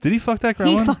 right? Did he fuck that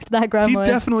gremlin? He fucked that gremlin.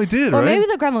 He definitely did, or right? Or maybe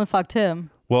the gremlin fucked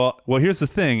him. Well, here's the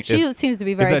thing. She seems to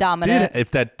be very dominant. If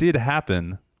that did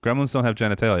happen, gremlins don't have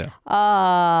genitalia.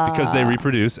 Because they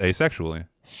reproduce asexually.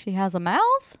 She has a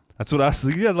mouth? That's what I was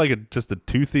thinking. Yeah, just a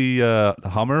toothy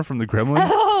Hummer from the Gremlins.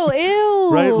 Oh,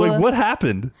 ew! Right? What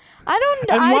happened? I don't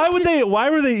know. And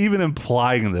why were they even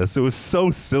implying this? It was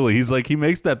so silly. He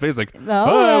makes that face whatever.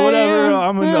 Yeah.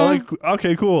 I'm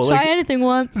okay, cool. Try anything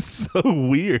once. So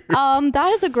weird.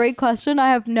 That is a great question. I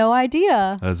have no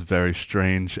idea. That's a very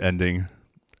strange ending,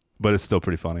 but it's still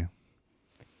pretty funny.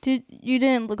 You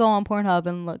didn't go on Pornhub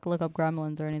and look up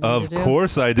Gremlins or anything? Of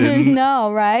course I didn't.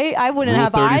 No, right? I wouldn't Rule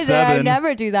have 37. either. I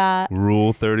never do that.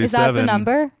 Rule 37. Is that the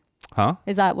number? Huh?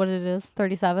 Is that what it is?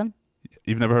 37?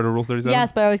 You've never heard of Rule 37?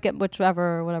 Yes, but I always get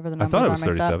whatever the numbers are. I thought it was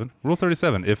mixed 37. up. Rule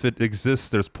 37. If it exists,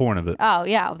 there's porn of it. Oh,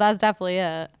 yeah. Well, that's definitely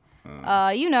it.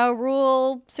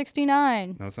 Rule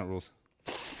 69. No, it's not rules.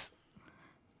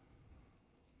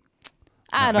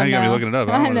 I don't know. You got me looking it up.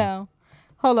 I know.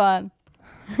 Hold on.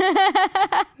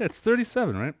 It's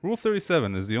 37, right? Rule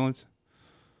 37 is the only...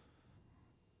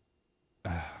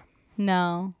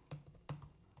 No.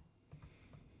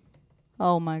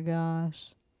 Oh my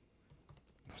gosh.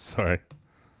 Sorry.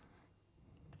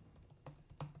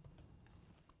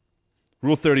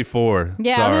 Rule 34.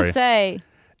 Yeah, Sorry. I was gonna say.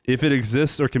 If it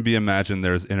exists or can be imagined,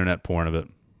 there's internet porn of it.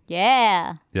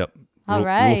 Yeah. Yep. All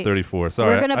right. Rule 34. Sorry.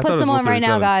 We're gonna I put thought it was some Rule on right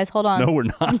now, 37. guys. Hold on. No, we're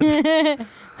not.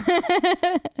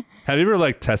 Have you ever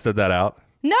like tested that out?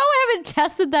 No, I haven't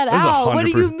tested that This is out. What do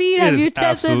you 100%. mean? It Have is you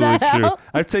tested absolutely that true. out?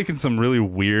 I've taken some really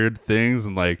weird things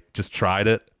and like just tried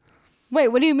it. Wait,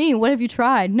 what do you mean? What have you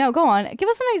tried? No, go on. Give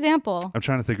us an example. I'm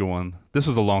trying to think of one. This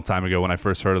was a long time ago when I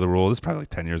first heard of the rule. This is probably like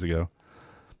 10 years ago.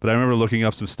 But I remember looking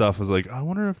up some stuff. I was like, I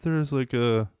wonder if there's like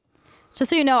a... Just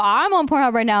so you know, I'm on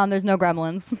Pornhub right now and there's no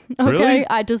Gremlins. Okay? Really?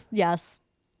 Yes.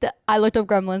 I looked up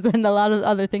Gremlins and a lot of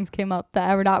other things came up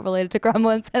that are not related to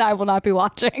Gremlins and I will not be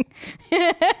watching.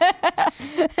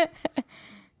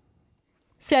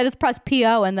 See, I just press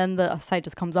PO and then the site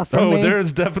just comes up for me. Oh,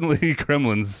 there's definitely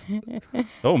Gremlins.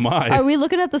 Oh my. Are we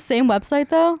looking at the same website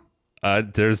though?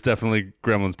 There's definitely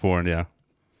Gremlins porn, yeah.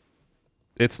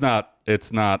 It's not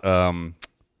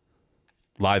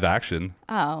live action.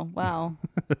 Oh, wow.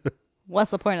 What's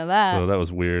the point of that? Oh, that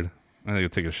was weird. I think I'll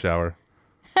take a shower.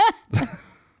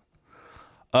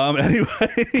 Anyway.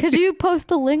 Could you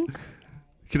post a link?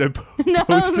 Can I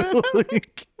post a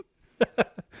link?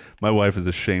 My wife is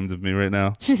ashamed of me right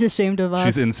now. She's ashamed of us.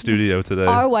 She's in studio today.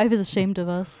 Our wife is ashamed of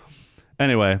us.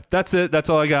 Anyway, that's it. That's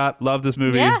all I got. Love this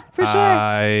movie. Yeah, for sure.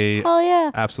 I Hell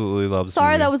yeah. absolutely love this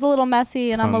Sorry movie. that was a little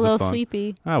messy and I'm a Tons of little fun.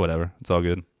 sleepy. Whatever. It's all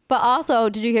good. But also,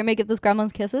 did you hear me give this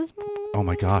Gremlins kisses? Oh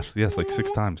my gosh. Yes, like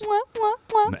 6 times. Mwah, mwah,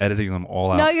 mwah. I'm editing them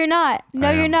all out. No, you're not. No,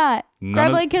 I you're am. not.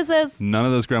 None Gremlin of- kisses. None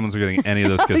of those gremlins are getting any of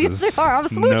those kisses. Yes, they are. I'm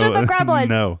smooching the gremlins.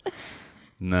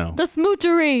 No. The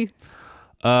smoochery.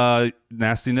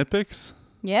 Nasty nitpicks?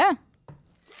 Yeah.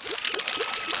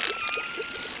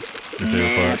 Your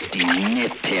favorite part? Nasty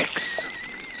nitpicks.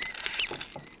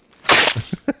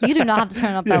 You do not have to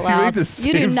turn it up that Yeah, you make loud. the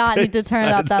You do same not need to face, turn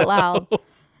it I up that loud.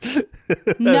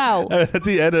 No. At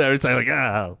the end of every time,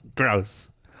 like, gross.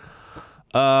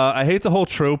 I hate the whole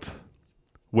trope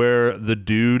where the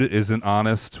dude isn't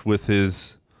honest with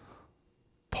his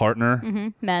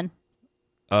partner Men.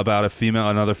 about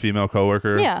another female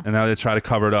coworker. Yeah. And now they try to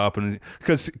cover it up, and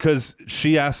because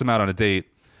she asked him out on a date,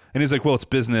 and he's like, "Well, it's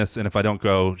business, and if I don't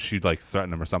go, she'd like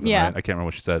threaten him or something." Yeah. Right? I can't remember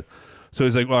what she said. So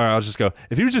he's like, "Well, all right, I'll just go."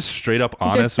 If he was just straight up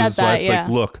honest said with his that, wife, it's yeah. like,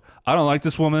 "Look, I don't like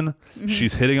this woman.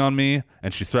 She's hitting on me,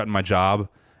 and she threatened my job,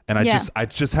 and I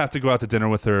just have to go out to dinner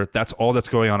with her. That's all that's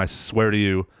going on. I swear to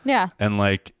you." Yeah. And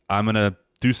like, I'm gonna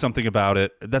do something about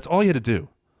it. That's all he had to do.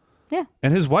 Yeah.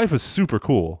 And his wife is super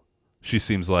cool. She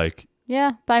seems like.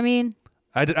 Yeah. But I mean,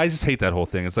 I just hate that whole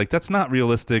thing. It's like, that's not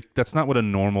realistic. That's not what a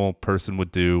normal person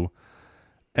would do.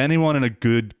 Anyone in a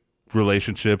good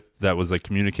relationship that was like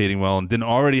communicating well and didn't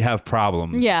already have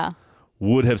problems yeah.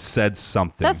 would have said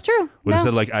something. That's true. Would have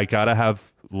No. said like, I gotta have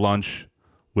lunch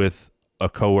with a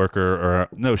coworker, or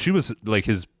no, she was like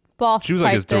his Boss she was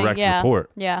like type his thing, direct yeah.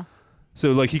 report. Yeah.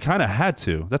 So like he kind of had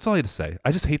to. That's all he had to say.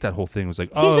 I just hate that whole thing. It was like,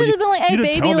 He oh, should have just been like, hey, you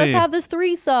didn't baby, tell let's me. have this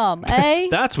threesome, eh?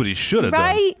 That's what he should have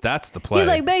Right? done. That's the play. He's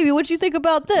like, baby, what you think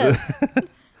about this?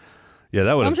 yeah,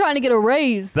 that would I'm have trying to get a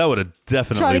raise. that would have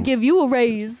definitely Trying to give you a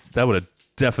raise. that would have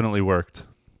definitely worked.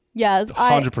 Yes.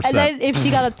 100%. And then if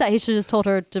she got upset, he should have just told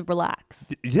her to relax.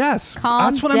 Yes, Calm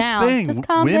that's what down. I'm saying. Just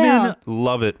calm Women down.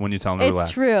 love it when you tell them to It's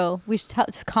relax. true. We should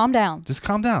just calm down. Just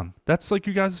calm down. That's like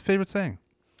you guys' favorite saying.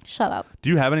 Shut up. Do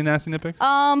you have any nasty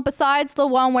nitpicks? Besides the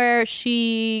one where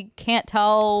she can't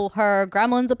tell her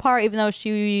gremlins apart, even though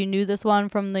she knew this one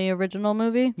from the original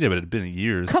movie. Yeah, but it had been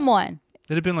years. Come on.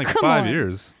 It had been like Come 5 on.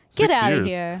 years. Get 6 out of years.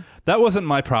 here. That wasn't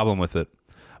my problem with it.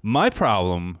 My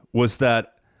problem was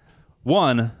that,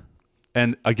 one,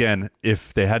 and again,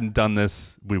 if they hadn't done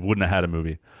this, we wouldn't have had a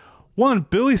movie. One,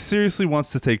 Billy seriously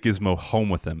wants to take Gizmo home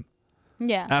with him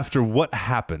Yeah. after what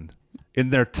happened in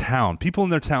their town. People in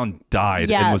their town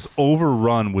died and was Yes.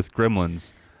 overrun with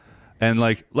gremlins. And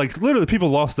like literally people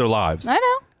lost their lives. I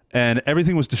know. And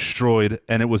everything was destroyed,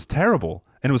 and it was terrible,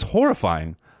 and it was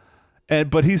horrifying.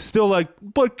 But he's still like,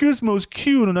 but Gizmo's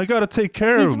cute, and I gotta take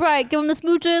care of He's him. right. Give him the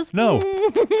smooches. No,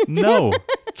 no,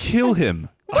 kill him.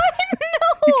 No.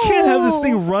 You can't have this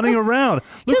thing running around.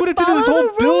 Look what it did to this whole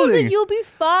Just follow the rules building. and you'll be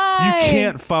fine. You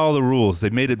can't follow the rules.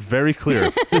 They made it very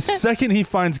clear. The second he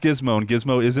finds Gizmo, and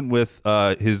Gizmo isn't with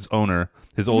his owner,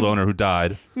 his old owner who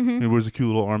died. He wears a cute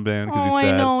little armband because he's Oh,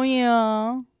 sad. I know,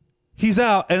 yeah. He's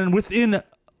out, and within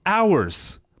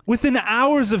hours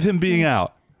of him being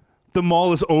out, The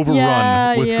mall is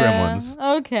overrun with gremlins.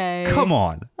 Okay. Come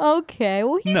on. Okay.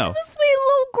 Well, he's No. just a sweet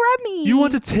little gremmy. You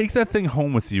want to take that thing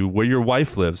home with you where your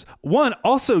wife lives. One,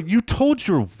 also, you told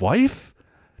your wife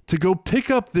to go pick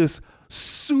up this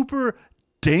super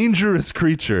dangerous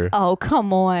creature. Oh,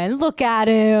 come on. Look at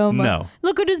him. No.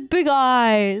 Look at his big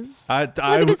eyes. Look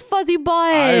at his fuzzy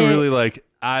butt. I really like,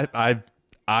 I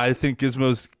think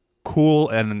Gizmo's cool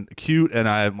and cute, and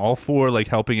I'm all for like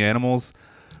helping animals.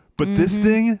 But this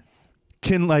thing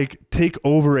can like take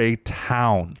over a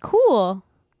town. Cool.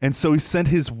 And so he sent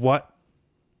his what?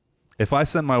 If I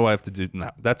sent my wife to do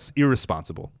that's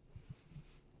irresponsible.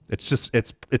 It's just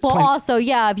it's well, plain, also,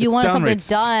 yeah, if you want something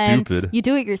done, stupid. you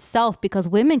do it yourself because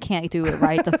women can't do it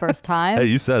right the first time. Hey,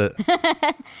 you said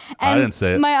it. I didn't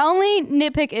say it. My only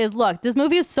nitpick is, look, this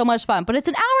movie is so much fun, but it's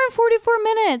an hour and 44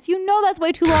 minutes. You know that's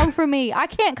way too long for me. I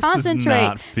can't concentrate. Does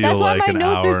not feel That's why like my an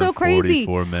notes are hour so and crazy.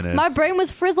 44 minutes. My brain was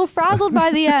frizzle-frazzled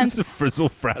by the end. Frizzle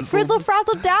frazzle. Frizzle,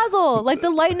 frazzle, dazzle. Like the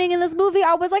lightning in this movie,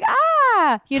 I was like,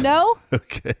 you know?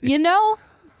 Okay. You know?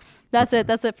 That's it.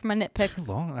 That's it for my nitpicks.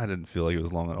 Long? I didn't feel like it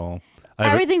was long at all.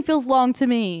 Everything feels long to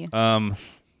me.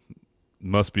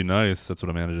 Must be nice. That's what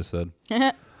Amanda just said.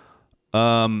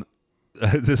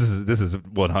 This is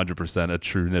 100% a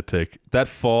true nitpick. That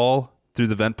fall through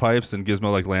the vent pipes and Gizmo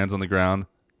like lands on the ground,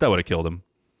 that would have killed him.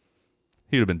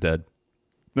 He would have been dead.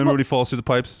 Remember when he falls through the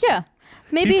pipes? Yeah.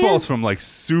 Maybe he falls from like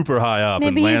super high up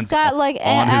and maybe lands he's got like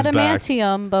on his back.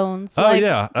 adamantium bones. Oh like,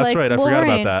 yeah, that's like right. I Wolverine.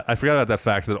 forgot about that. I forgot about that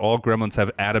fact that all gremlins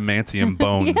have adamantium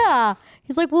bones. Yeah,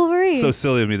 he's like Wolverine. So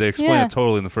silly of me. They explain it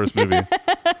totally in the first movie.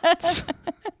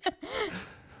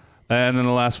 And then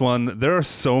the last one, there are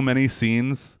so many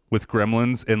scenes with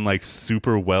gremlins in like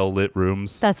super well lit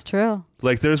rooms. That's true.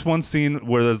 Like there's one scene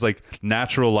where there's like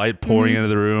natural light pouring into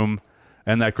the room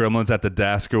and that gremlin's at the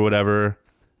desk or whatever.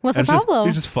 What's the And problem?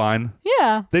 He's just fine.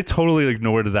 Yeah. They totally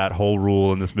ignored that whole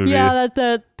rule in this movie. Yeah,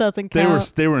 that doesn't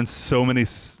count. They were in so many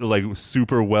like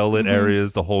super well lit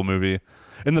areas the whole movie.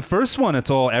 In the first one, it's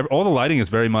all the lighting is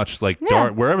very much like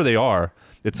dark wherever they are.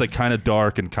 It's like kind of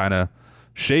dark and kind of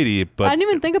shady. But I didn't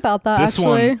even think about that. this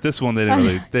one they didn't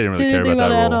really care Didn't think about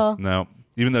that it at role. all. No,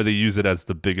 even though they use it as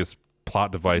the biggest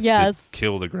plot device to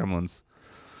kill the gremlins.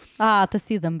 To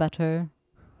see them better.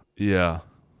 Yeah.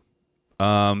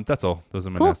 That's all. Those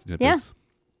are my Cool. nasty nitpicks. Yeah.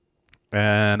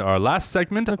 And our last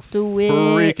segment, Let's do it.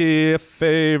 Freaky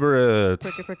Favorite.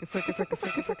 Favorite.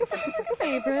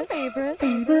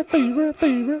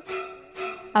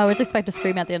 I always expect to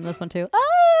scream at the end of this one too.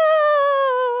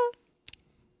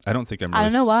 I don't think I'm I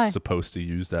don't know why. supposed to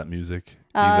use that music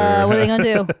either. What are they gonna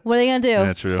do? What are they gonna do?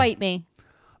 Yeah, true. Fight me.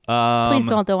 Please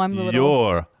don't though. I'm a little.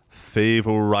 Your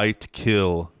favorite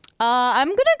kill. I'm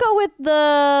gonna go with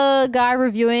the guy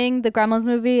reviewing the Gremlins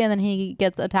movie, and then he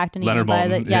gets attacked and eaten by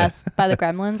the by the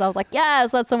Gremlins. I was like,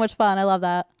 yes, that's so much fun. I love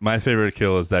that. My favorite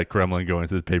kill is that gremlin going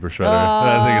through the paper shredder.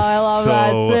 I love that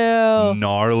so too.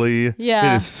 gnarly.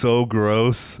 Yeah. It is so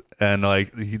gross, and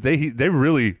like they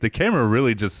really, the camera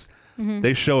really just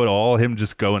they show it all. Him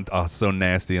just going, so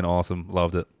nasty and awesome.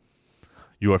 Loved it.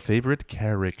 Your favorite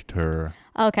character.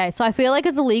 Okay, so I feel like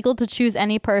it's illegal to choose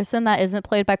any person that isn't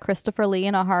played by Christopher Lee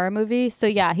in a horror movie. So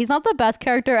yeah, he's not the best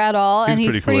character at all, and he's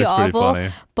pretty cool. pretty He's pretty awful.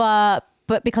 funny.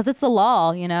 But because it's the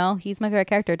law, you know, he's my favorite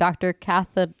character. Dr.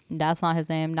 Catheter. That's not his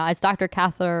name. No, it's Dr.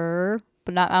 Catheter.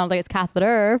 But I don't think it's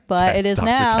Catheter, but it is Dr.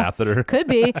 now. Catheter. Could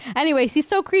be. Anyways, he's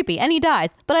so creepy, and he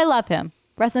dies. But I love him.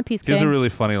 Rest in peace, He has King. a really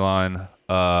funny line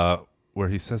where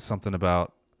he says something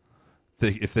about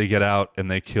if they get out and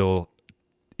they kill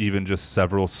even just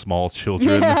several small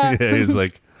children. Yeah, he's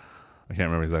like, I can't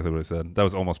remember exactly what he said. That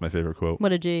was almost my favorite quote.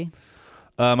 What a G.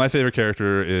 My favorite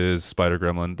character is Spider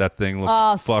Gremlin. That thing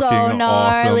looks so fucking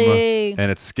gnarly. awesome, and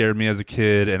it scared me as a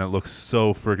kid, and it looks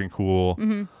so freaking cool.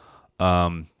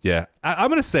 Yeah, I'm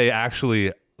gonna say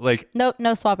actually, like, Nope,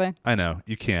 no swapping. I know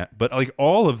you can't, but like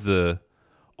all of the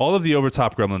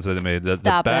overtop gremlins that they made, the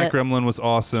Stop Bat it. Gremlin was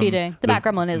awesome. Cheating. The Bat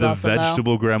Gremlin is the awesome, though.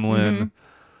 vegetable gremlin.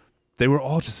 They were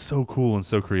all just so cool and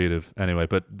so creative. Anyway,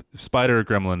 but Spider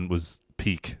Gremlin was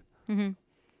peak. Your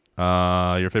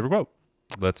favorite quote?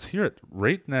 Let's hear it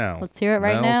right now. Let's hear it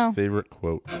right Mel's now. favorite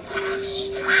quote. We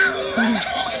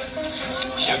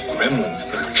have gremlins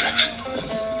in the projection booth.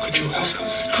 Could you help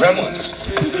us?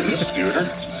 Gremlins? In this theater?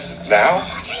 Now?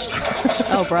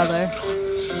 Oh, brother.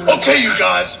 Okay, you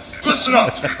guys, listen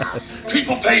up.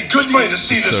 People pay good money to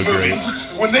see this So movie. great.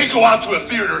 When they go out to a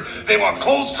theater, they want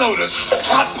cold sodas,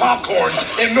 hot popcorn,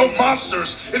 and no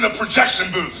monsters in the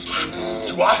projection booth.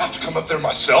 Do I have to come up there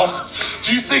myself?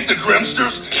 Do you think the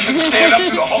Grimsters can stand up to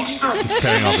the Hulkster? He's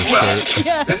tearing off his Well,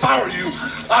 shirt. if I were you,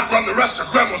 I'd run the rest of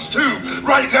Gremlins too,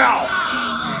 right now.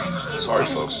 Sorry,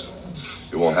 folks.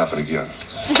 it won't happen again.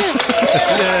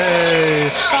 Yay!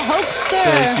 The Hulkster.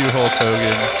 Thank you, Hulk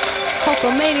Hogan.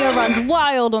 Hulkamania runs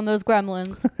wild on those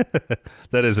gremlins.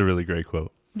 That is a really great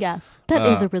quote. Yes, that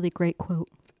is a really great quote.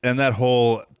 And that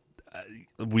whole,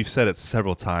 we've said it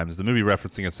several times, the movie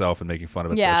referencing itself and making fun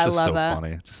of itself. Yeah, It's just I so love it.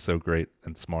 funny. Just so great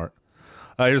and smart.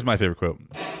 Here's my favorite quote.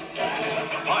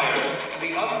 Fire,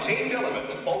 the untamed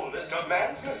element, oldest of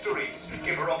man's mysteries.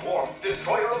 Giver of warmth,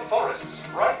 destroyer of forests.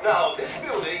 Right now, this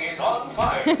building is on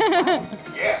fire.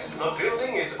 Yes, the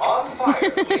building is on fire.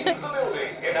 Leave the building.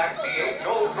 Enact the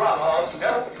age-old drama of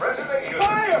self-preservation.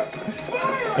 Fire!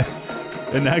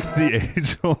 Fire! Enact the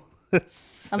age-old.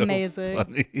 So amazing.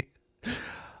 Funny.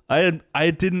 I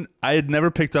had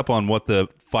never picked up on what the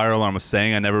fire alarm was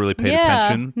saying. I never really paid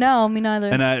attention. No, me neither.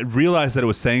 And I realized that it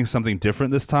was saying something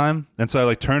different this time. And so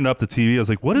I turned up the TV. I was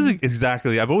like, what is it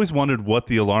exactly? I've always wondered what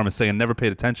the alarm is saying and never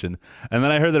paid attention. And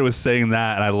then I heard that it was saying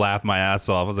that and I laughed my ass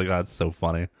off. I was like, oh, that's so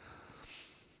funny.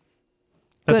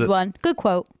 Good one. Good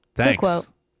quote. Thanks. Good quote.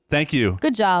 Thank you.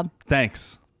 Good job.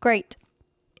 Thanks. Great.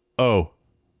 Oh.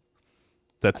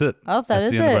 That's it. Oh, that's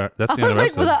the end it. of our, that's the I end was of our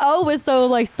like, episode. the O was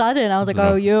so sudden. I was like,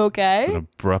 oh, you okay? It was an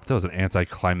abrupt. That was an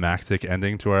anticlimactic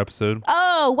ending to our episode.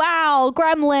 Oh, wow.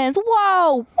 Gremlins.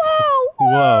 Whoa. Whoa.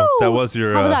 Whoa. That was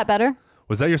your... How was that better?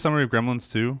 Was that your summary of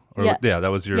Gremlins 2? Or, Yeah. Yeah, that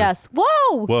was your... Yes.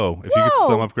 Whoa. Whoa. If you could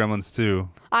sum up Gremlins 2,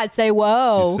 I'd say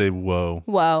whoa. you say whoa.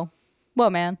 Whoa. Whoa,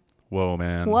 man. Whoa,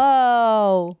 man.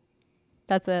 Whoa.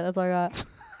 That's it. That's all I got.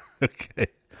 Okay.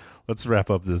 Let's wrap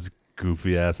up this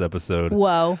goofy ass episode.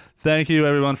 Whoa. Thank you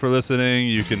everyone for listening.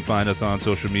 You can find us on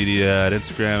social media at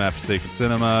Instagram at Forsaken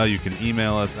Cinema. You can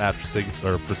email us at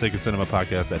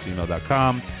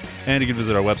ForsakenCinemaPodcast@gmail.com. And you can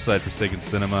visit our website,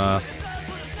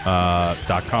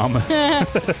 ForsakenCinema.com.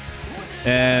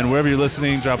 And wherever you're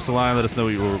listening, drop us a line. Let us know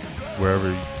wherever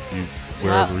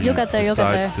you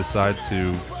decide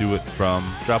to do it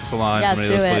from. Drop us a line Yes, from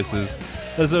any of do those it. places.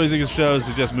 Let us know what you think of the show,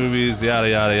 suggest movies, yada,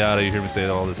 yada, yada. You hear me say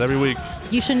all this every week.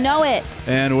 You should know it.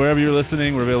 And wherever you're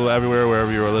listening, we're available everywhere,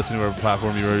 wherever you are listening, whatever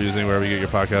platform you are using, wherever you get your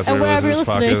podcast, And wherever you you're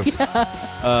listen to listening. this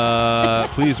podcast.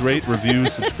 Please rate, review,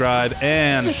 subscribe,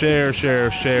 and share.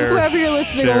 Wherever you're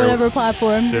listening on whatever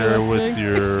platform Share you're with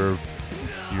listening.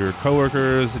 your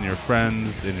coworkers and your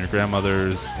friends and your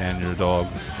grandmothers and your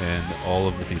dogs and all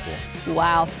of the people.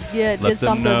 Wow. Yeah, Let did them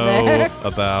something know there.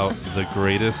 about the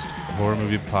greatest horror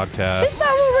movie podcast Is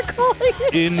that what we're calling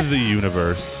it? in the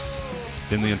universe,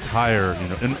 in the entire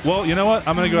universe. And, well, you know what?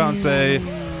 I'm going to go out and say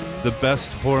the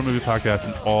best horror movie podcast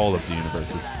in all of the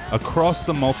universes, across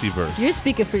the multiverse. You're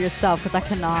speaking for yourself because I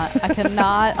cannot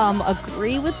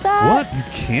agree with that. What? You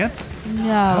can't?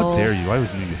 No. How dare you? I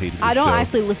always knew you hated this I don't show.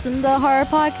 actually listen to horror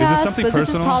podcasts. Is this something but personal? This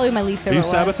is probably my least Are favorite you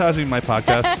one. sabotaging my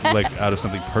podcast like out of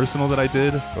something personal that I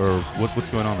did, or what's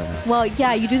going on right now? Well,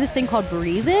 yeah, you do this thing called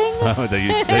breathing.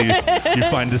 that you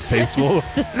find distasteful.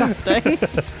 It's disgusting.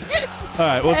 All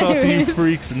right, we'll talk to you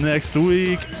freaks next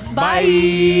week.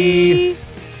 Bye.